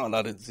put them on,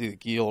 I didn't see the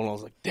keyhole and I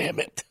was like, damn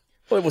it.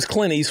 Well, it was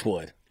Clint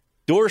Eastwood.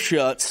 Door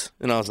shuts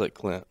and I was like,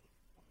 Clint,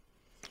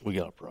 we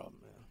got a problem,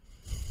 man.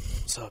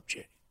 What's up,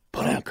 Jake?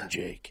 What happened,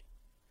 Jake?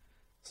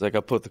 It's like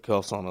I put the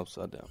cuffs on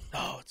upside down.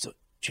 No,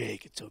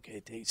 Jake, it's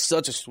okay. He's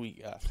such a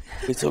sweet guy.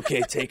 It's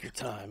okay. Take your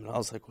time. And I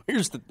was like, well,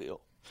 here's the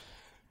deal.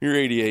 You're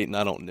 88 and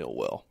I don't kneel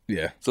well.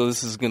 Yeah. So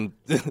this is gonna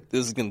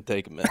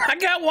take a minute. I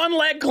got one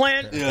leg,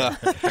 Clint. Yeah.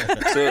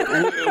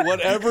 So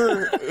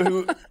whatever.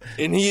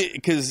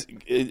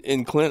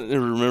 And Clint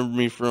remembered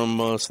me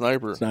from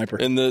Sniper.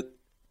 And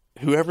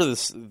whoever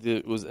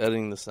was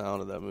editing the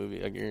sound of that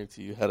movie, I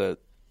guarantee you had a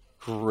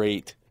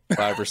great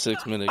 5 or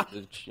 6 minute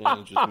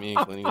exchange with me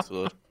and Clint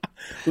Eastwood.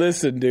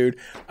 Listen, dude,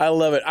 I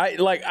love it. I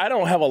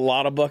don't have a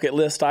lot of bucket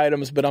list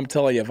items, but I'm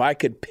telling you, if I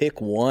could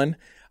pick one,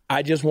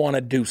 I just want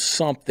to do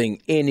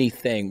something,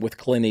 anything with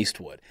Clint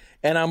Eastwood.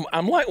 And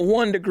I'm like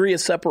 1 degree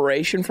of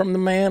separation from the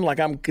man. Like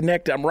I'm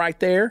connected, I'm right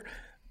there.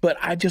 But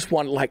I just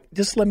want let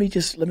me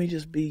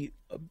just be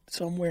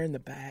somewhere in the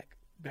back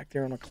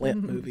there on a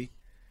Clint movie.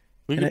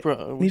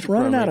 He's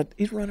running out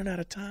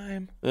of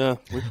time. Yeah,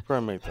 we could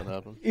probably make that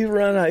happen.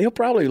 He'll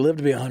probably live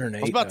to be 108.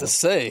 I was about to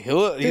say he's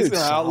going to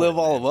outlive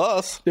all of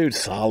us. Dude,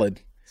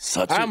 solid.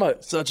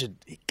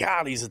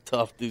 God, he's a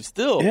tough dude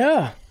still.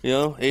 Yeah.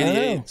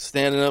 88,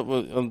 standing up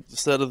on the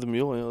set of the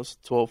Mule, it's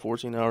 12,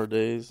 14-hour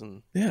days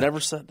and never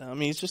sat down. I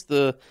mean,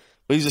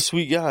 he's a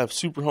sweet guy, a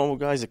super humble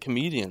guy. He's a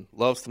comedian,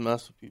 loves to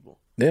mess with people.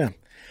 Yeah.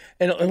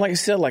 And like I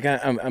said, like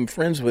I'm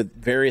friends with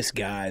various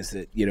guys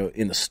that,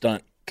 in the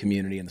stunt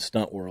community, in the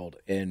stunt world,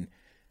 and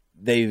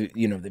they've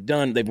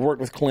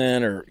worked with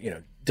Clint or,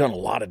 done a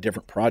lot of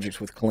different projects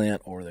with Clint,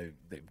 or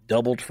they've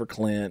doubled for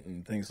Clint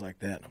and things like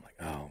that. And I'm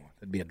like, oh,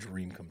 that'd be a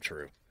dream come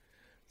true.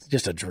 It's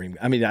just a dream.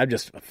 I mean, I'm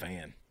just a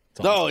fan.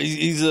 No,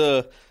 he's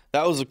that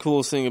was the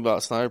coolest thing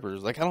about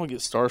Snipers. Like, I don't get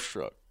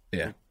starstruck.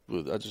 Yeah.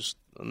 I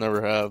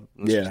never have.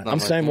 I'm the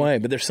same way,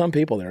 but there's some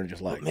people that are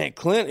just like, but man,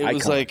 Clint, it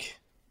was like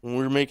when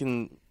we were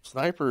making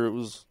Sniper,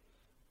 we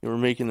were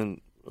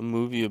making a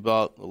movie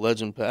about a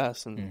legend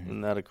past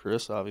and that of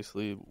Chris,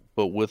 obviously,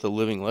 but with a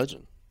living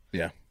legend.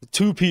 Yeah. The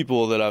 2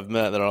 people that I've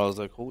met that I was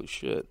like, holy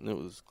shit. And it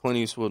was Clint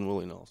Eastwood and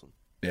Willie Nelson.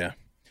 Yeah.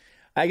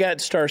 I got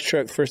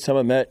starstruck the first time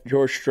I met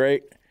George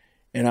Strait,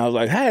 and I was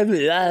like,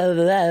 you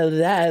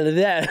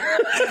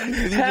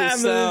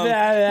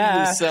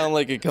just sound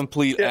like a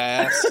complete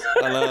ass.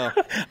 I know.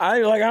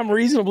 I'm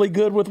reasonably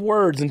good with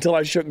words until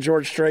I shook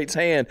George Strait's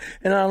hand,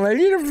 and I'm like,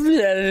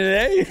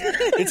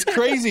 it's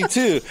crazy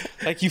too.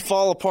 Like, you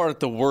fall apart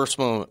at the worst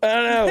moment. I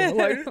know.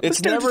 Like,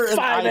 it's never an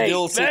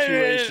ideal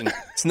situation.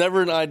 It's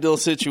never an ideal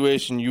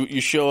situation.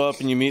 You show up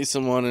and you meet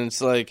someone, and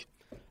it's like,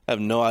 I have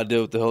no idea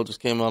what the hell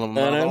just came out of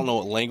my mouth. I don't know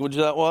what language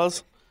that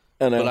was.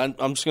 But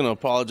I'm just going to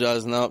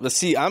apologize now. But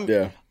see,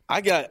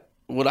 I got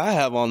what I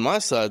have on my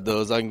side,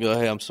 though, is I can go,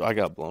 hey, I'm sorry, I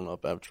got blown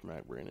up after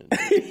traumatic brain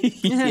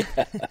injury.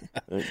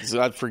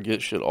 I'd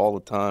forget shit all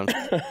the time.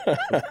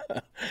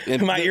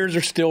 And my ears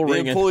are still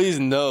ringing. The employees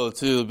know,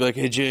 too. They'll be like,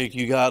 hey, Jake,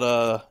 you got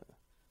oh,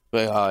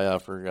 yeah, I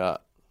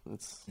forgot.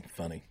 It's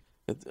funny.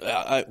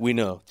 We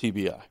know,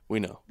 TBI.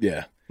 We know.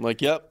 Yeah. I'm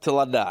like, yep, till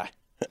I die.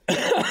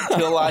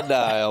 Till I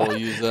die, I will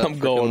use that. I'm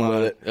going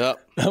with it. Yep.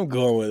 I'm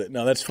going with it.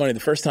 No, that's funny. The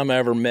first time I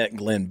ever met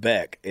Glenn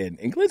Beck, and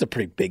Glenn's a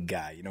pretty big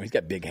guy. He's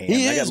got big hands.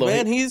 He is,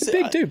 man. He's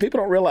big dude.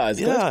 People don't realize.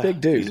 Yeah, Glenn's a big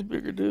dude. He's a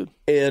bigger dude.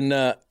 And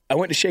I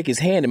went to shake his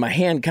hand, and my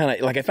hand kind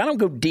of, like, if I don't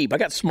go deep, I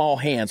got small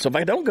hands. So if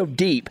I don't go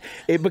deep,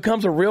 it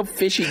becomes a real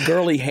fishy,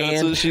 girly hand.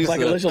 That's what she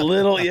like said. It's a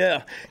little,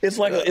 yeah. It's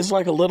like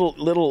a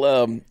little,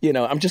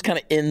 I'm just kind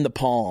of in the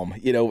palm,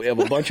 of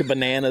a bunch of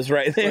bananas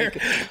right there.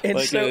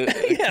 A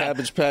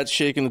Cabbage Patch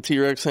shaking the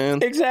T-Rex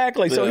hand.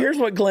 Exactly. Yeah. So here's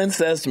what Glenn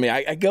says to me.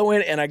 I go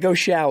in and I go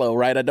shallow,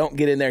 right? I don't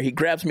get in there. He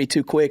grabs me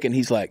too quick, and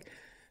he's like,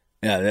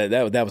 yeah,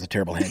 that was a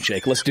terrible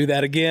handshake. Let's do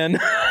that again.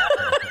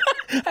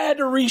 I had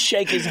to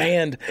reshake his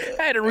hand.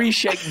 I had to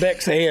reshake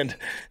Beck's hand.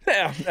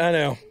 Yeah, I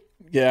know.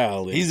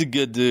 Yeah, he's a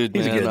good dude,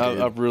 man. He's a good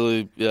dude. I've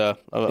really,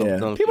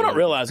 I've people don't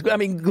realize. I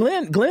mean,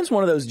 Glenn's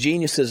one of those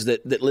geniuses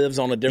that lives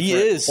on a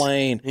different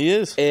plane. He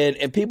is.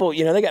 And people,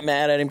 they got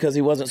mad at him because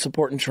he wasn't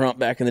supporting Trump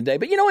back in the day.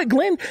 But you know what?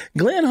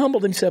 Glenn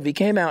humbled himself. He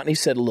came out and he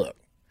said, look,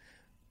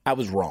 I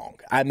was wrong.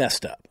 I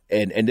messed up.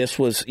 And this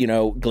was,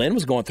 Glenn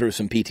was going through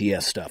some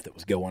PTS stuff that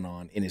was going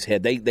on in his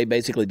head. They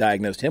basically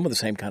diagnosed him with the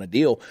same kind of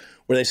deal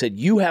where they said,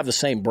 you have the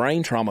same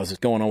brain traumas that's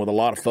going on with a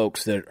lot of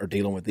folks that are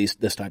dealing with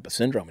this type of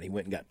syndrome. And he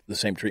went and got the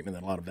same treatment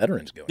that a lot of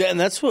veterans go. Yeah,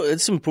 and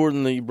it's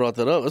important that you brought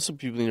that up. That's what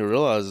people need to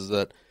realize is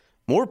that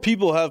more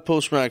people have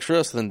post-traumatic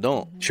stress than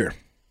don't. Sure.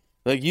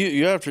 Like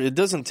you have to, it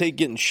doesn't take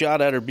getting shot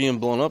at or being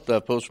blown up to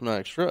have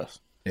post-traumatic stress.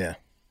 Yeah.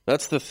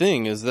 That's the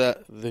thing, is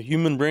that the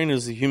human brain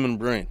is the human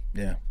brain.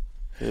 Yeah.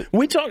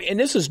 We talk, and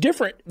this is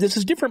different. This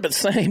is different, but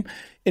same.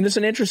 And it's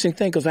an interesting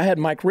thing because I had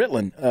Mike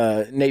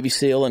Ritlin, Navy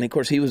SEAL, and of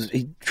course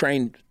he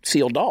trained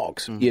SEAL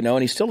dogs, and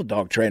he's still a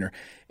dog trainer.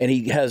 And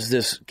he has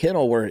this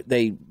kennel where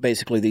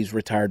these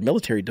retired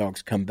military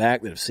dogs come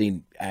back that have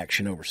seen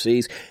action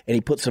overseas, and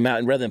he puts them out,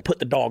 and rather than put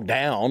the dog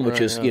down, which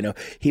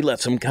he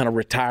lets them kind of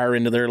retire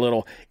into their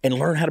little and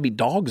learn how to be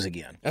dogs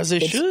again. As they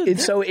should.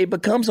 And so it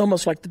becomes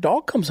almost like the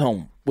dog comes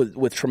home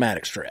with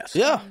traumatic stress.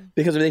 Yeah.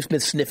 Because they've been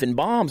sniffing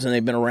bombs and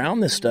they've been around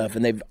this stuff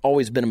and they've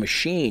always been a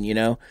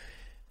machine,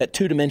 that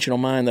two-dimensional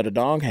mind that a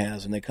dog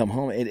has, and they come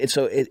home.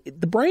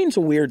 The brain's a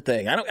weird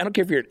thing. I don't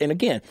care if you're. And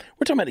again,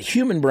 we're talking about the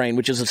human brain,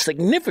 which is a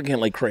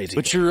significantly crazy.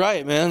 But you're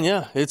right, man.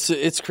 Yeah, it's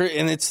crazy,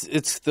 and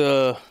it's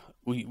the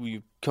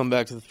we come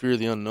back to the fear of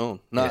the unknown,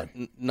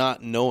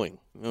 not knowing.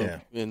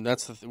 And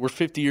that's we're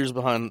 50 years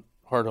behind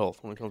heart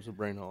health when it comes to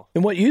brain health.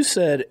 And what you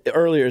said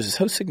earlier is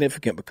so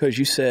significant because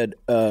you said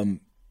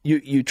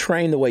you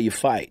train the way you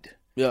fight.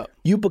 Yeah.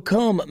 You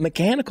become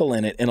mechanical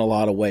in it in a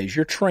lot of ways.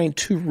 You're trained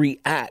to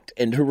react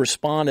and to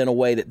respond in a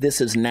way that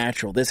this is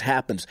natural. This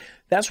happens.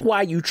 That's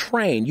why you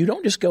train. You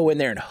don't just go in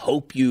there and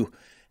hope you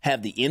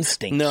have the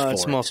instincts. No, for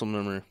it's it. muscle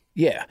memory.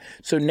 Yeah.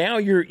 So now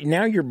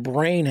your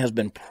brain has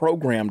been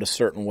programmed a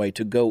certain way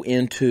to go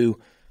into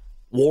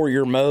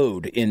warrior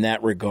mode in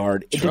that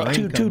regard. To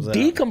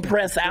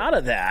decompress out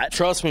of that.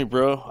 Trust me,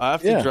 bro. I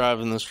have to drive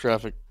in this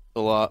traffic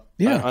a lot.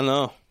 Yeah. I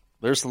know.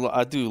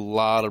 I do a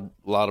lot of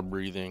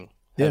breathing.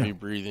 Heavy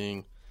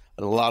breathing,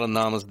 and a lot of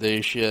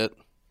namaste shit.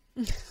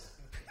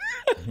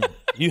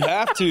 You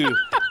have to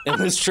in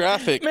this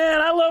traffic. Man,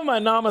 I love my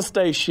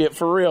namaste shit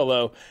for real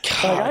though.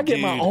 God, I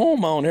get my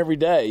Om on every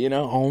day,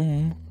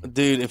 Om.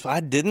 Dude, if I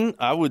didn't,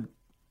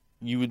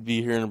 you would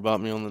be hearing about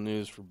me on the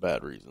news for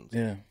bad reasons.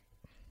 Yeah.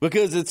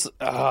 Because it's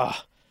I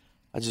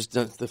just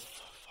don't the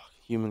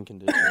human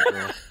condition,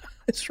 bro.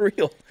 It's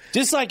real.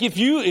 Just like if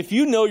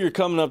you know you're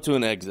coming up to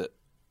an exit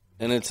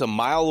and it's a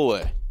mile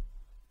away.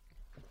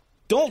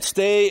 Don't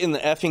stay in the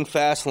effing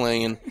fast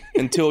lane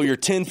until you're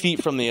 10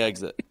 feet from the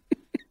exit.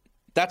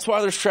 That's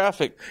why there's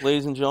traffic,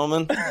 ladies and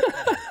gentlemen.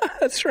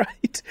 That's right.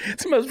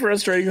 It's the most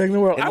frustrating thing in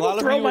the world. I will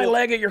throw my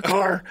leg at your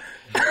car.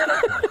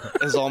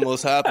 Has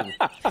almost happened.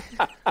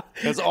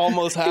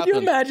 Can you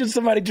imagine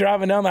somebody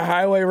driving down the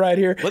highway right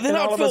here, but then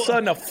and all of a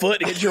sudden a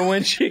foot hits your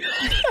windshield?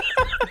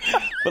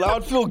 But I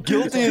would feel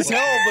guilty as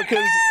hell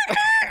because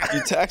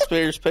you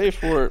taxpayers pay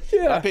for it.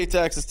 Yeah. I pay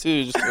taxes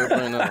too, just so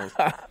everybody knows.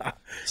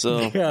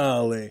 So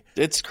golly,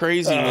 it's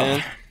crazy,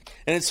 man.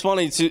 And it's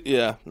funny too.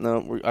 Yeah,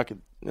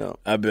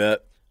 I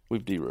bet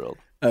we've derailed.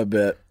 I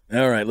bet.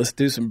 All right, let's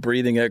do some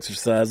breathing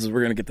exercises. We're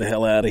going to get the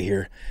hell out of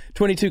here.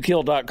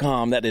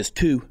 22kill.com. That is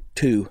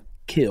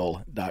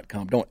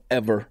 22kill.com. Don't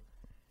ever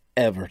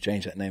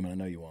change that name, and I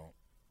know you won't.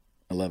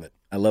 I love it.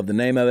 I love the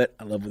name of it.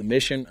 I love the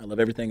mission. I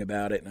love everything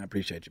about it, and I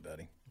appreciate you,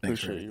 buddy.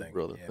 Thanks for everything. You,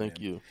 brother. Yeah, Thank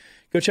you.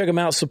 Go check them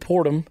out.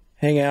 Support them.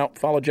 Hang out.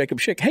 Follow Jacob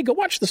Schick. Hey, go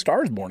watch The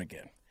Stars Born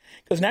again.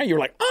 Because now you're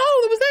like,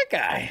 oh, it was that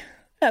guy.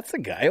 That's the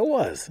guy it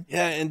was.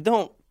 Yeah, and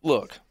don't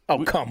look.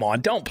 Oh, come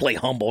on. Don't play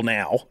humble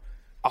now.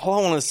 All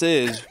I want to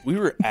say is we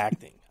were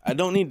acting. I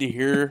don't need to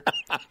hear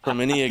from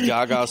any of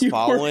Gaga's you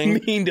following were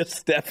mean to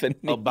Stephanie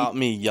about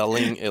me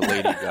yelling at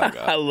Lady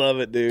Gaga. I love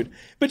it, dude.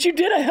 But you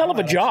did a hell of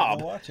a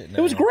job. It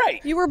was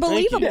great. You were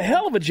believable. You did a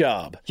hell of a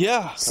job.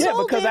 Yeah.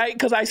 Yeah,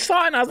 because I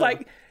saw it and I was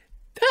like,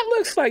 that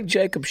looks like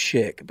Jacob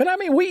Schick. But I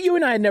mean, you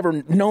and I had never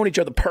known each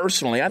other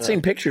personally. I'd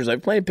seen pictures.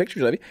 I've played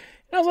pictures of you.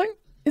 And I was like,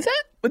 is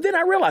that? But then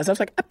I realized, I was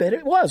like, I bet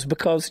it was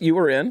because you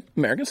were in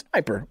American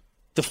Sniper.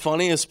 The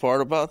funniest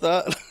part about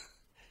that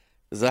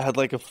is I had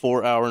like a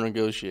 4-hour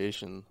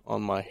negotiation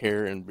on my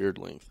hair and beard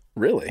length.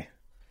 Really?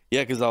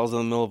 Yeah, because I was in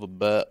the middle of a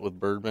bet with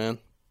Birdman,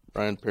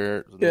 Ryan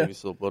Parrott, a Navy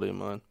SEAL buddy of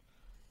mine.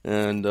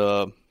 And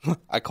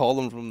I called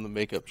him from the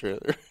makeup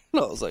trailer.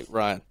 And I was like,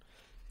 Ryan,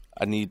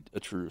 I need a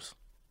truce.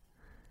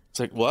 It's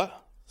like, what?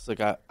 It's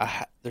like,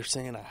 they're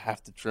saying I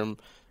have to trim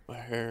my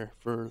hair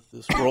for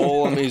this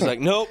role. I mean, he's like,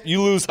 nope,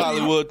 you lose,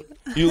 Hollywood.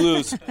 You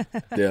lose.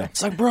 Yeah.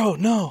 It's like, bro,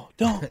 no,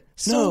 don't.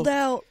 Sold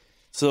out.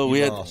 So we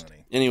had,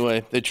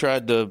 anyway, they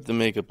tried the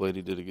makeup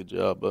lady did a good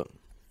job, but.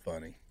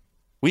 Funny.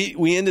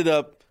 We ended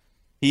up,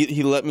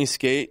 he let me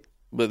skate,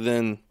 but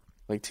then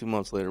like 2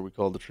 months later we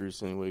called the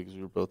truce anyway because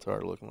we were both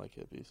tired of looking like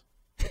hippies.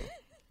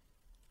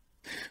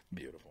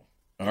 Beautiful.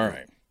 All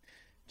right.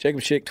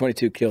 Jacob Schick,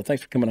 22kill.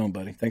 Thanks for coming on,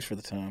 buddy. Thanks for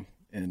the time.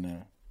 And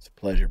it's a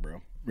pleasure,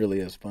 bro.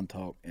 Really is fun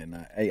talk.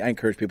 And I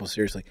encourage people,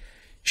 seriously,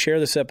 share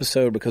this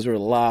episode because there are a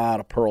lot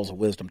of pearls of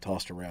wisdom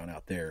tossed around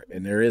out there.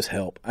 And there is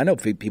help. I know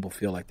people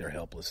feel like they're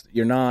helpless.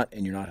 You're not,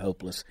 and you're not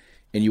hopeless.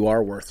 And you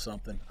are worth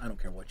something. I don't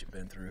care what you've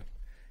been through.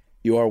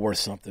 You are worth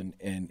something.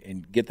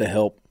 And get the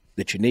help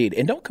that you need.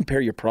 And don't compare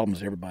your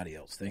problems to everybody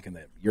else, thinking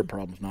that your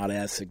problem's not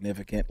as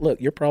significant.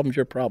 Look, your problem's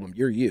your problem.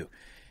 You're you.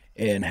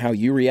 And how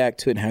you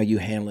react to it and how you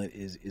handle it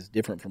is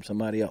different from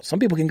somebody else. Some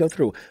people can go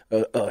through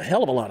a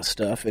hell of a lot of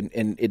stuff, and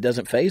it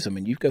doesn't faze them.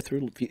 And you go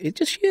through – it's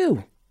just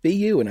you. Be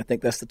you. And I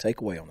think that's the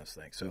takeaway on this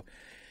thing. So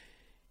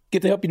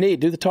get the help you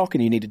need. Do the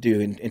talking you need to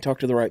do and talk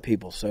to the right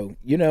people. So,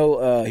 here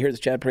at the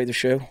Chad Prather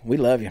Show, we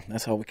love you.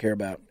 That's all we care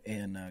about.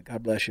 And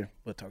God bless you.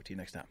 We'll talk to you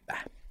next time.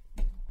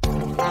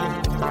 Bye.